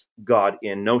with God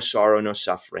in, no sorrow, no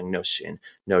suffering, no sin,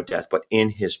 no death, but in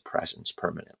his presence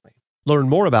permanently. Learn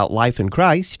more about Life in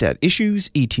Christ at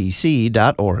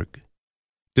issuesetc.org.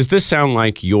 Does this sound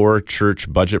like your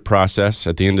church budget process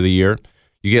at the end of the year?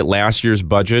 You get last year's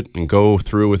budget and go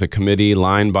through with a committee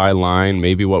line by line,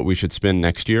 maybe what we should spend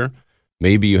next year.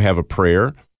 Maybe you have a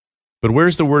prayer. But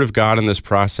where's the Word of God in this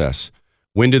process?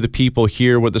 When do the people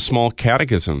hear what the small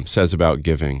catechism says about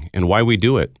giving and why we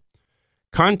do it?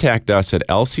 Contact us at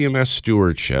LCMS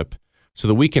Stewardship so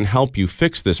that we can help you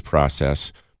fix this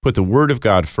process, put the Word of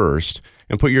God first,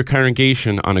 and put your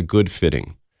congregation on a good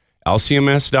fitting.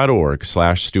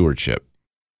 lcms.org/stewardship.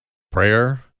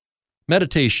 Prayer,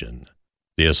 meditation,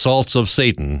 the assaults of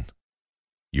Satan.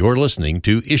 You're listening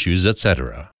to Issues,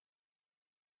 Etc.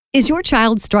 Is your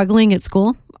child struggling at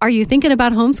school? Are you thinking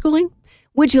about homeschooling?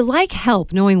 Would you like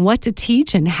help knowing what to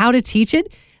teach and how to teach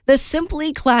it? The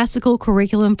Simply Classical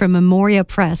curriculum from Memoria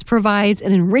Press provides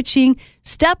an enriching,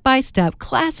 step-by-step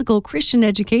classical Christian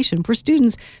education for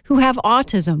students who have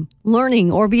autism,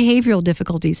 learning or behavioral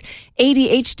difficulties,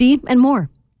 ADHD, and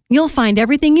more. You'll find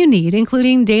everything you need,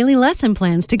 including daily lesson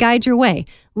plans to guide your way.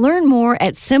 Learn more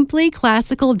at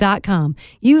simplyclassical.com.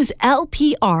 Use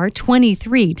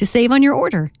LPR23 to save on your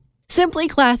order.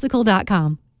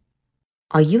 simplyclassical.com.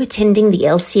 Are you attending the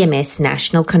LCMS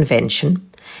National Convention?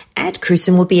 Ad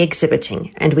Crucem will be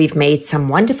exhibiting, and we've made some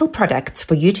wonderful products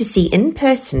for you to see in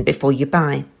person before you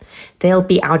buy. They'll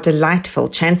be our delightful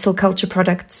chancel culture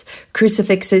products,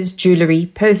 crucifixes, jewelry,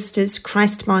 posters,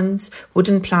 Christmons,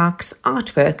 wooden plaques,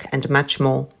 artwork, and much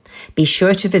more. Be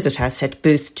sure to visit us at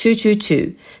booth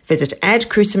 222. Visit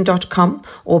adcrucem.com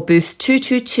or booth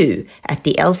 222 at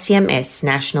the LCMS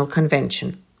National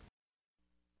Convention.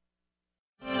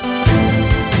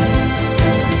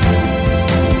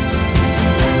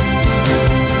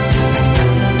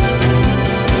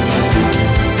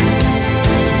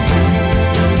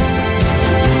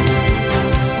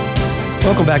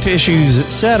 Welcome back to Issues,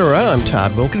 Etc. I'm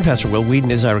Todd Wilkin. Pastor Will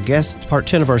Weedon is our guest. It's part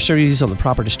 10 of our series on the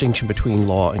proper distinction between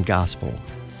law and gospel.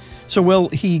 So, Will,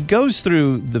 he goes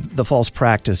through the false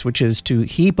practice, which is to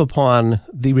heap upon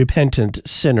the repentant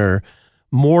sinner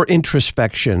more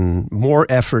introspection, more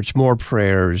efforts, more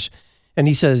prayers. And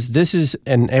he says this is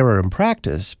an error in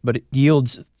practice, but it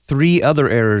yields 3 other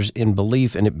errors in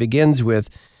belief. And it begins with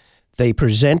they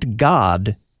present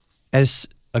God as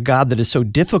a God that is so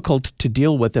difficult to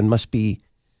deal with and must be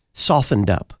softened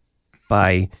up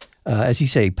by as you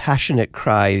say, passionate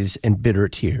cries and bitter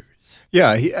tears.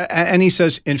 Yeah, and he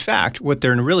says, in fact, what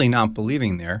they're really not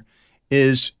believing there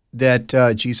is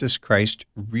that Jesus Christ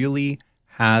really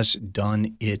has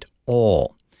done it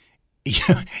all.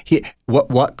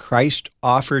 What Christ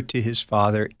offered to his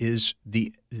Father is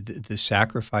the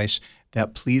sacrifice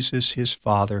that pleases his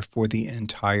Father for the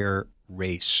entire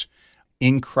race.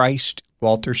 In Christ,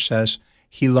 Walter says,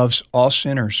 he loves all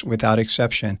sinners without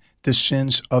exception. The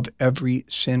sins of every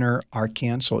sinner are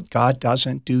canceled. God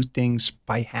doesn't do things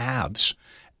by halves.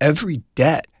 Every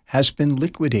debt has been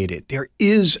liquidated. There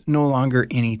is no longer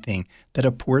anything that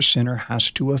a poor sinner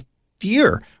has to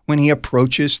fear when he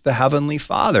approaches the Heavenly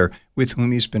Father with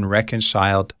whom he's been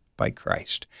reconciled by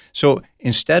Christ. So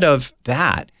instead of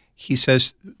that, he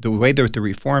says the way that the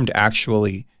Reformed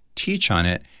actually teach on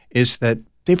it is that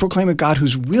they proclaim a God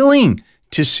who's willing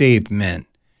to save men,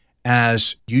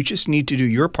 as you just need to do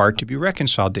your part to be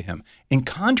reconciled to him. In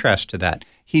contrast to that,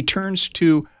 he turns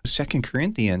to 2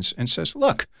 Corinthians and says,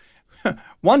 look,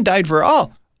 one died for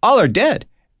all are dead.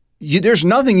 There's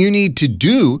nothing you need to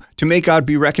do to make God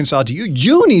be reconciled to you.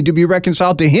 You need to be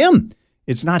reconciled to him.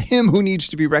 It's not him who needs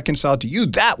to be reconciled to you.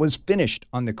 That was finished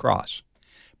on the cross.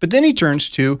 But then he turns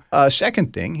to a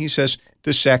second thing. He says,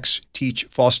 the sects teach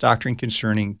false doctrine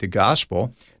concerning the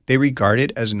gospel. They regard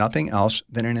it as nothing else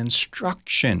than an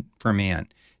instruction for man,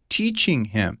 teaching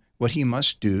him what he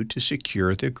must do to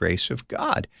secure the grace of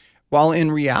God. While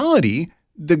in reality,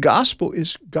 the gospel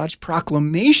is God's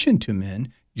proclamation to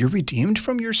men, you're redeemed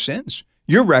from your sins.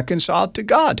 You're reconciled to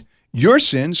God. Your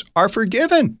sins are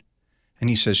forgiven. And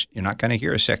he says, you're not going to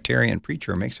hear a sectarian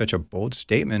preacher make such a bold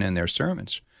statement in their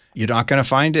sermons. You're not going to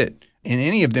find it in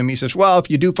any of them. He says, well, if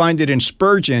you do find it in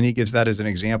Spurgeon, he gives that as an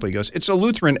example. He goes, it's a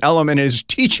Lutheran element in his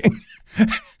teaching.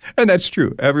 And that's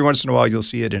true. Every once in a while, you'll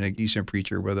see it in a decent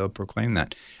preacher where they'll proclaim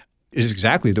that. It is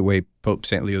exactly the way Pope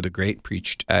St. Leo the Great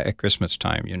preached at Christmas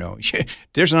time. You know,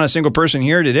 there's not a single person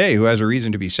here today who has a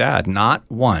reason to be sad. Not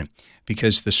one.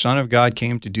 Because the Son of God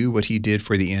came to do what he did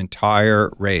for the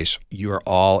entire race. You are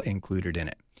all included in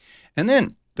it. And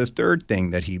then the third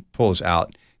thing that he pulls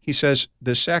out, he says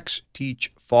the sects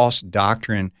teach false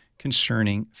doctrine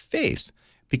concerning faith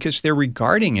because they're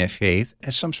regarding a faith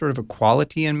as some sort of a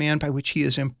quality in man by which he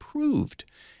is improved.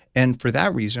 And for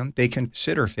that reason, they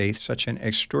consider faith such an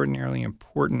extraordinarily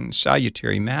important,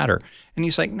 salutary matter. And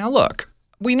he's like, now look,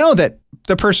 we know that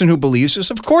the person who believes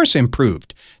is, of course,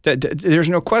 improved. There's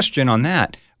no question on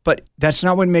that. But that's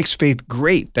not what makes faith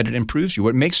great, that it improves you.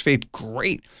 What makes faith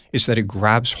great is that it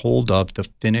grabs hold of the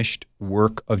finished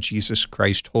work of Jesus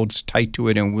Christ, holds tight to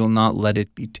it, and will not let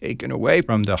it be taken away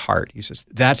from the heart. He says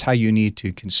that's how you need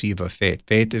to conceive of faith.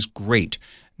 Faith is great,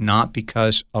 not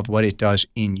because of what it does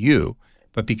in you,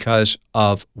 but because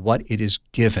of what it is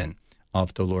given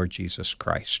of the Lord Jesus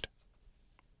Christ.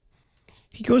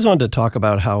 He goes on to talk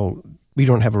about how we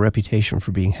don't have a reputation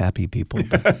for being happy people.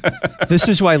 But this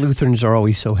is why Lutherans are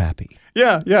always so happy.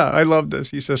 Yeah, I love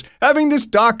this. He says, having this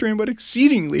doctrine, but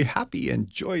exceedingly happy and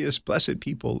joyous, blessed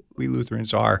people we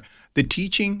Lutherans are. The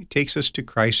teaching takes us to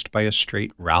Christ by a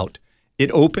straight route.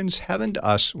 It opens heaven to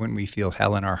us when we feel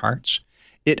hell in our hearts.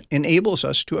 It enables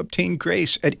us to obtain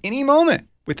grace at any moment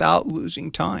without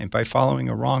losing time by following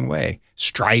a wrong way,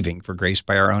 striving for grace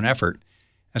by our own effort,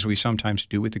 as we sometimes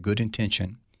do with a good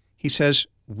intention. He says,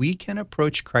 we can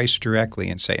approach Christ directly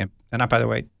and say, and I, by the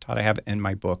way, Todd, I have it in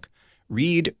my book,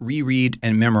 read, reread,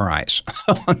 and memorize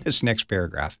on this next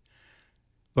paragraph.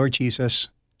 Lord Jesus,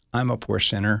 I'm a poor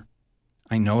sinner.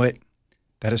 I know it.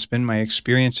 That has been my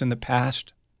experience in the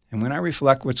past. And when I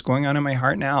reflect what's going on in my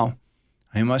heart now,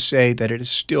 I must say that it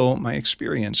is still my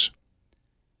experience.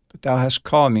 But thou hast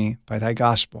called me by thy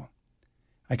gospel.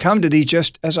 I come to thee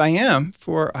just as I am,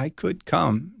 for I could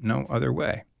come no other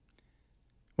way.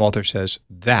 Walther says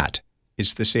that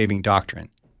is the saving doctrine,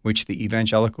 which the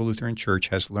Evangelical Lutheran Church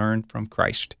has learned from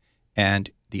Christ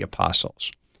and the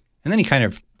apostles. And then he kind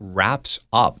of wraps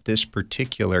up this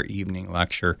particular evening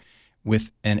lecture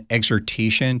with an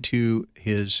exhortation to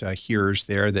his hearers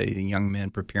there, the young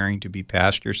men preparing to be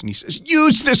pastors. And he says,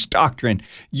 use this doctrine.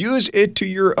 Use it to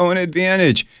your own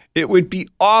advantage. It would be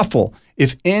awful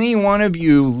if any one of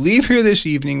you leave here this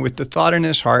evening with the thought in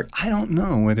his heart, I don't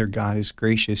know whether God is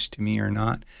gracious to me or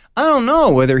not. I don't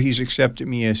know whether he's accepted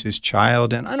me as his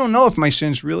child. And I don't know if my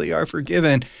sins really are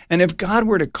forgiven. And if God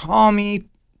were to call me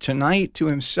tonight to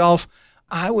himself,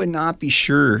 I would not be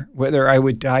sure whether I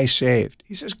would die saved.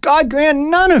 He says, God grant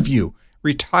none of you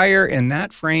retire in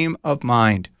that frame of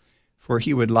mind, for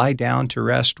he would lie down to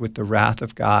rest with the wrath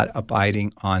of God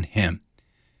abiding on him.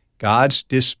 God's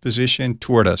disposition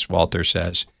toward us, Walther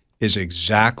says, is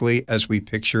exactly as we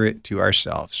picture it to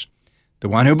ourselves. The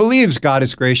one who believes God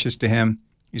is gracious to him,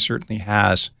 he certainly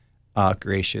has a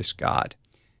gracious God.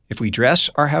 If we dress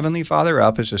our Heavenly Father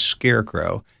up as a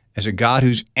scarecrow, as a God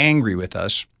who's angry with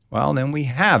us, well, then we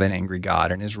have an angry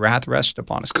God, and his wrath rests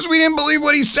upon us because we didn't believe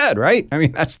what he said, right? I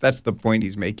mean, that's the point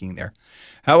he's making there.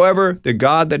 However, the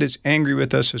God that is angry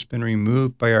with us has been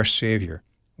removed by our Savior.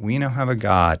 We now have a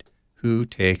God who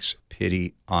takes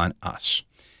pity on us.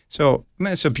 So, I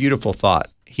mean, it's a beautiful thought.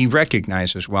 He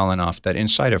recognizes well enough that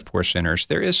inside of poor sinners,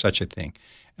 there is such a thing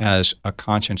as a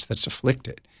conscience that's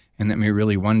afflicted, and that may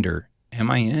really wonder, am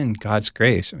I in God's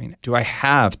grace? I mean, do I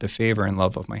have the favor and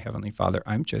love of my Heavenly Father?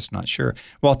 I'm just not sure.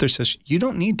 Walther says, you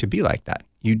don't need to be like that.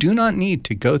 You do not need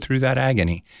to go through that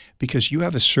agony because you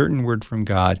have a certain word from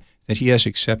God that he has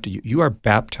accepted you. You are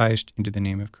baptized into the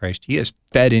name of Christ. He has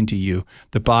fed into you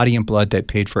the body and blood that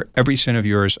paid for every sin of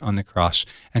yours on the cross,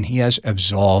 and he has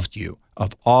absolved you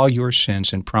of all your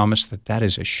sins and promised that that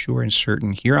is as sure and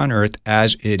certain here on earth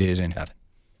as it is in heaven.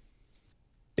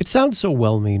 It sounds so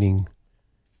well-meaning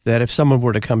that if someone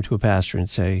were to come to a pastor and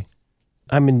say,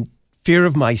 I'm in fear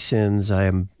of my sins, I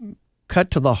am cut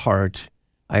to the heart,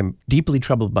 I'm deeply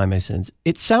troubled by my sins,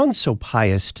 it sounds so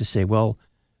pious to say, well,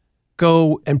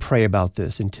 go and pray about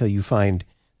this until you find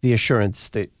the assurance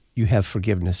that you have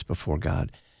forgiveness before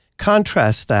God.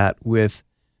 Contrast that with,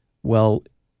 well,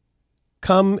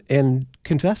 come and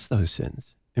confess those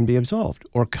sins and be absolved,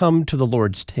 or come to the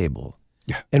Lord's table.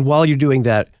 Yeah. And while you're doing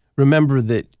that, remember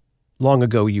that long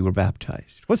ago you were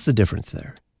baptized. What's the difference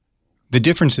there? The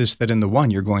difference is that in the one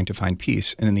you're going to find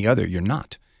peace, and in the other you're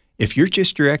not. If you're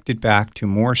just directed back to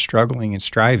more struggling and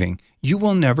striving, you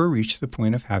will never reach the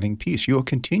point of having peace. You will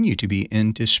continue to be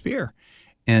in despair.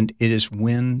 And it is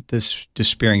when this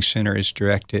despairing sinner is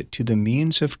directed to the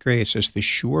means of grace as the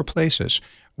sure places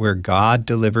where God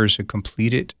delivers a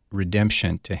completed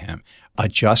redemption to him, a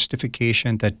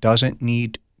justification that doesn't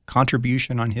need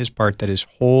contribution on his part, that is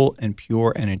whole and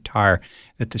pure and entire,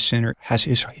 that the sinner has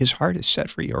his heart is set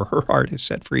free, or her heart is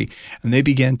set free, and they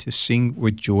begin to sing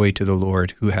with joy to the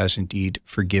Lord who has indeed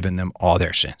forgiven them all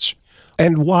their sins.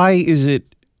 And why is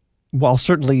it, while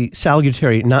certainly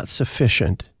salutary, not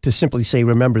sufficient to simply say,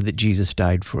 remember that Jesus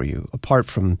died for you, apart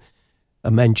from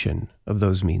a mention of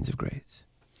those means of grace?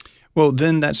 Well,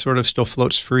 then that sort of still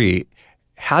floats free.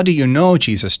 How do you know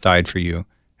Jesus died for you?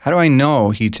 How do I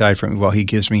know he died for me? Well, he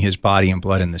gives me his body and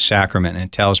blood in the sacrament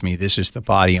and tells me this is the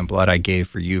body and blood I gave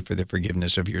for you for the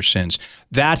forgiveness of your sins.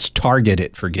 That's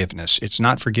targeted forgiveness. It's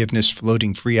not forgiveness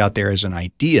floating free out there as an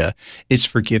idea. It's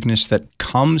forgiveness that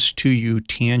comes to you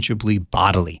tangibly,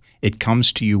 bodily. It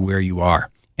comes to you where you are,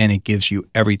 and it gives you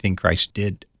everything Christ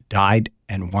did, died,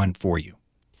 and won for you.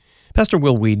 Pastor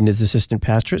Will Weedon is assistant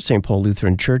pastor at St. Paul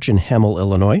Lutheran Church in Hamel,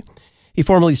 Illinois. He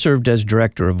formerly served as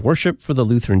director of worship for the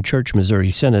Lutheran Church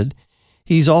Missouri Synod.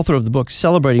 He's author of the book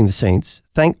Celebrating the Saints,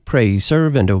 Thank, Praise,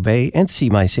 Serve, and Obey, and See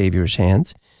My Savior's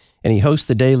Hands. And he hosts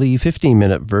the daily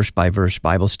 15-minute verse-by-verse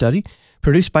Bible study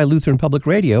produced by Lutheran Public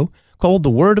Radio called The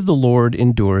Word of the Lord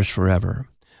Endures Forever.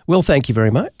 Will, thank you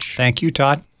very much. Thank you,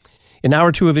 Todd. In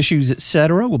hour 2 of Issues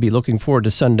Etc., we'll be looking forward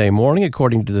to Sunday morning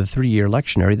according to the 3-year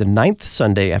lectionary, the 9th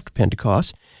Sunday after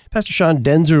Pentecost. Pastor Sean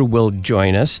Denzer will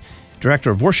join us,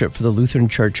 Director of Worship for the Lutheran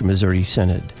Church Missouri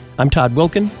Synod. I'm Todd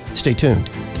Wilkin. Stay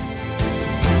tuned.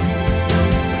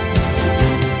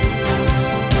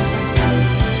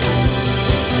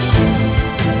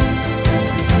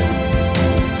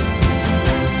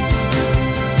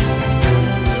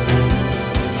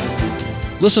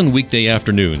 Listen weekday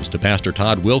afternoons to Pastor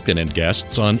Todd Wilkin and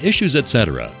guests on Issues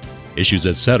Etc. Issues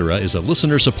Etc. is a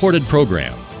listener-supported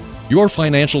program. Your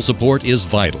financial support is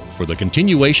vital for the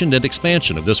continuation and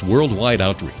expansion of this worldwide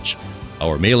outreach.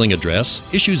 Our mailing address,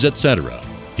 Issues Etc.,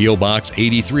 P.O. Box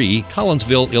 83,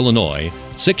 Collinsville, Illinois,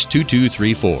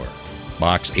 62234.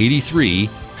 Box 83,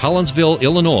 Collinsville,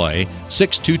 Illinois,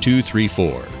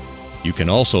 62234. You can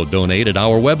also donate at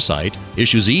our website,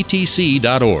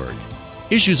 issuesetc.org.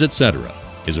 Issues Etc.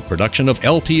 is a production of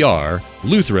LPR,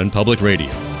 Lutheran Public Radio.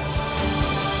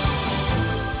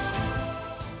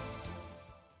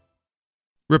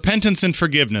 Repentance and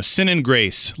forgiveness, sin and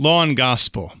grace, law and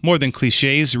gospel. More than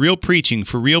cliches, real preaching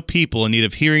for real people in need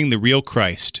of hearing the real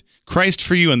Christ. Christ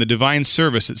for You in the Divine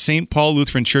Service at St. Paul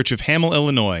Lutheran Church of Hamel,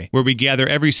 Illinois, where we gather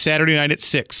every Saturday night at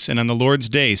 6 and on the Lord's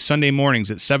Day, Sunday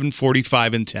mornings at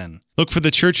 7:45 and 10. Look for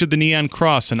the Church of the Neon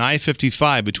Cross on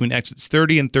I-55 between exits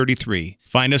 30 and 33.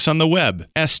 Find us on the web,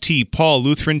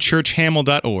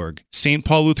 stpaullutheranchurchhamel.org. St.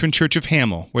 Paul Lutheran Church of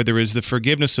Hamel, where there is the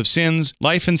forgiveness of sins,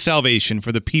 life and salvation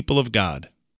for the people of God.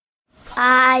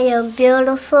 I am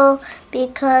beautiful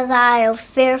because I am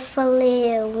fearfully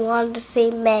and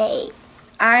wonderfully made.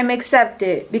 I'm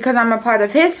accepted because I'm a part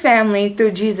of His family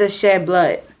through Jesus' shed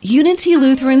blood. Unity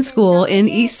Lutheran School in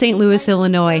East St. Louis,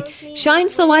 Illinois,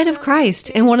 shines the light of Christ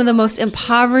in one of the most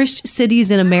impoverished cities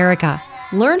in America.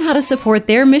 Learn how to support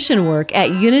their mission work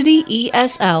at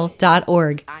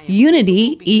unityesl.org.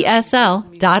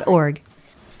 unityesl.org.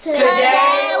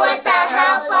 Today, with the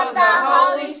help of the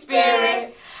Holy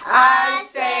Spirit, I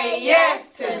say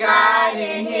yes to God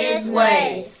and His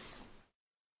ways.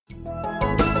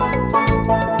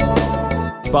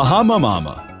 Bahama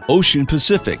Mama, Ocean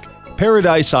Pacific,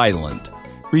 Paradise Island.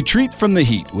 Retreat from the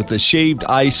heat with the shaved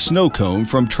ice snow cone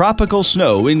from Tropical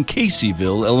Snow in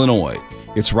Caseyville, Illinois.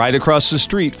 It's right across the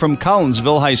street from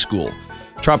Collinsville High School.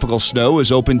 Tropical Snow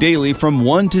is open daily from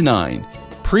 1 to 9.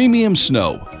 Premium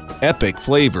snow, epic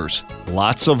flavors,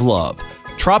 lots of love.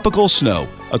 Tropical Snow,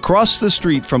 across the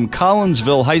street from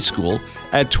Collinsville High School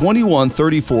at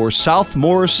 2134 South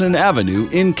Morrison Avenue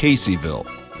in Caseyville.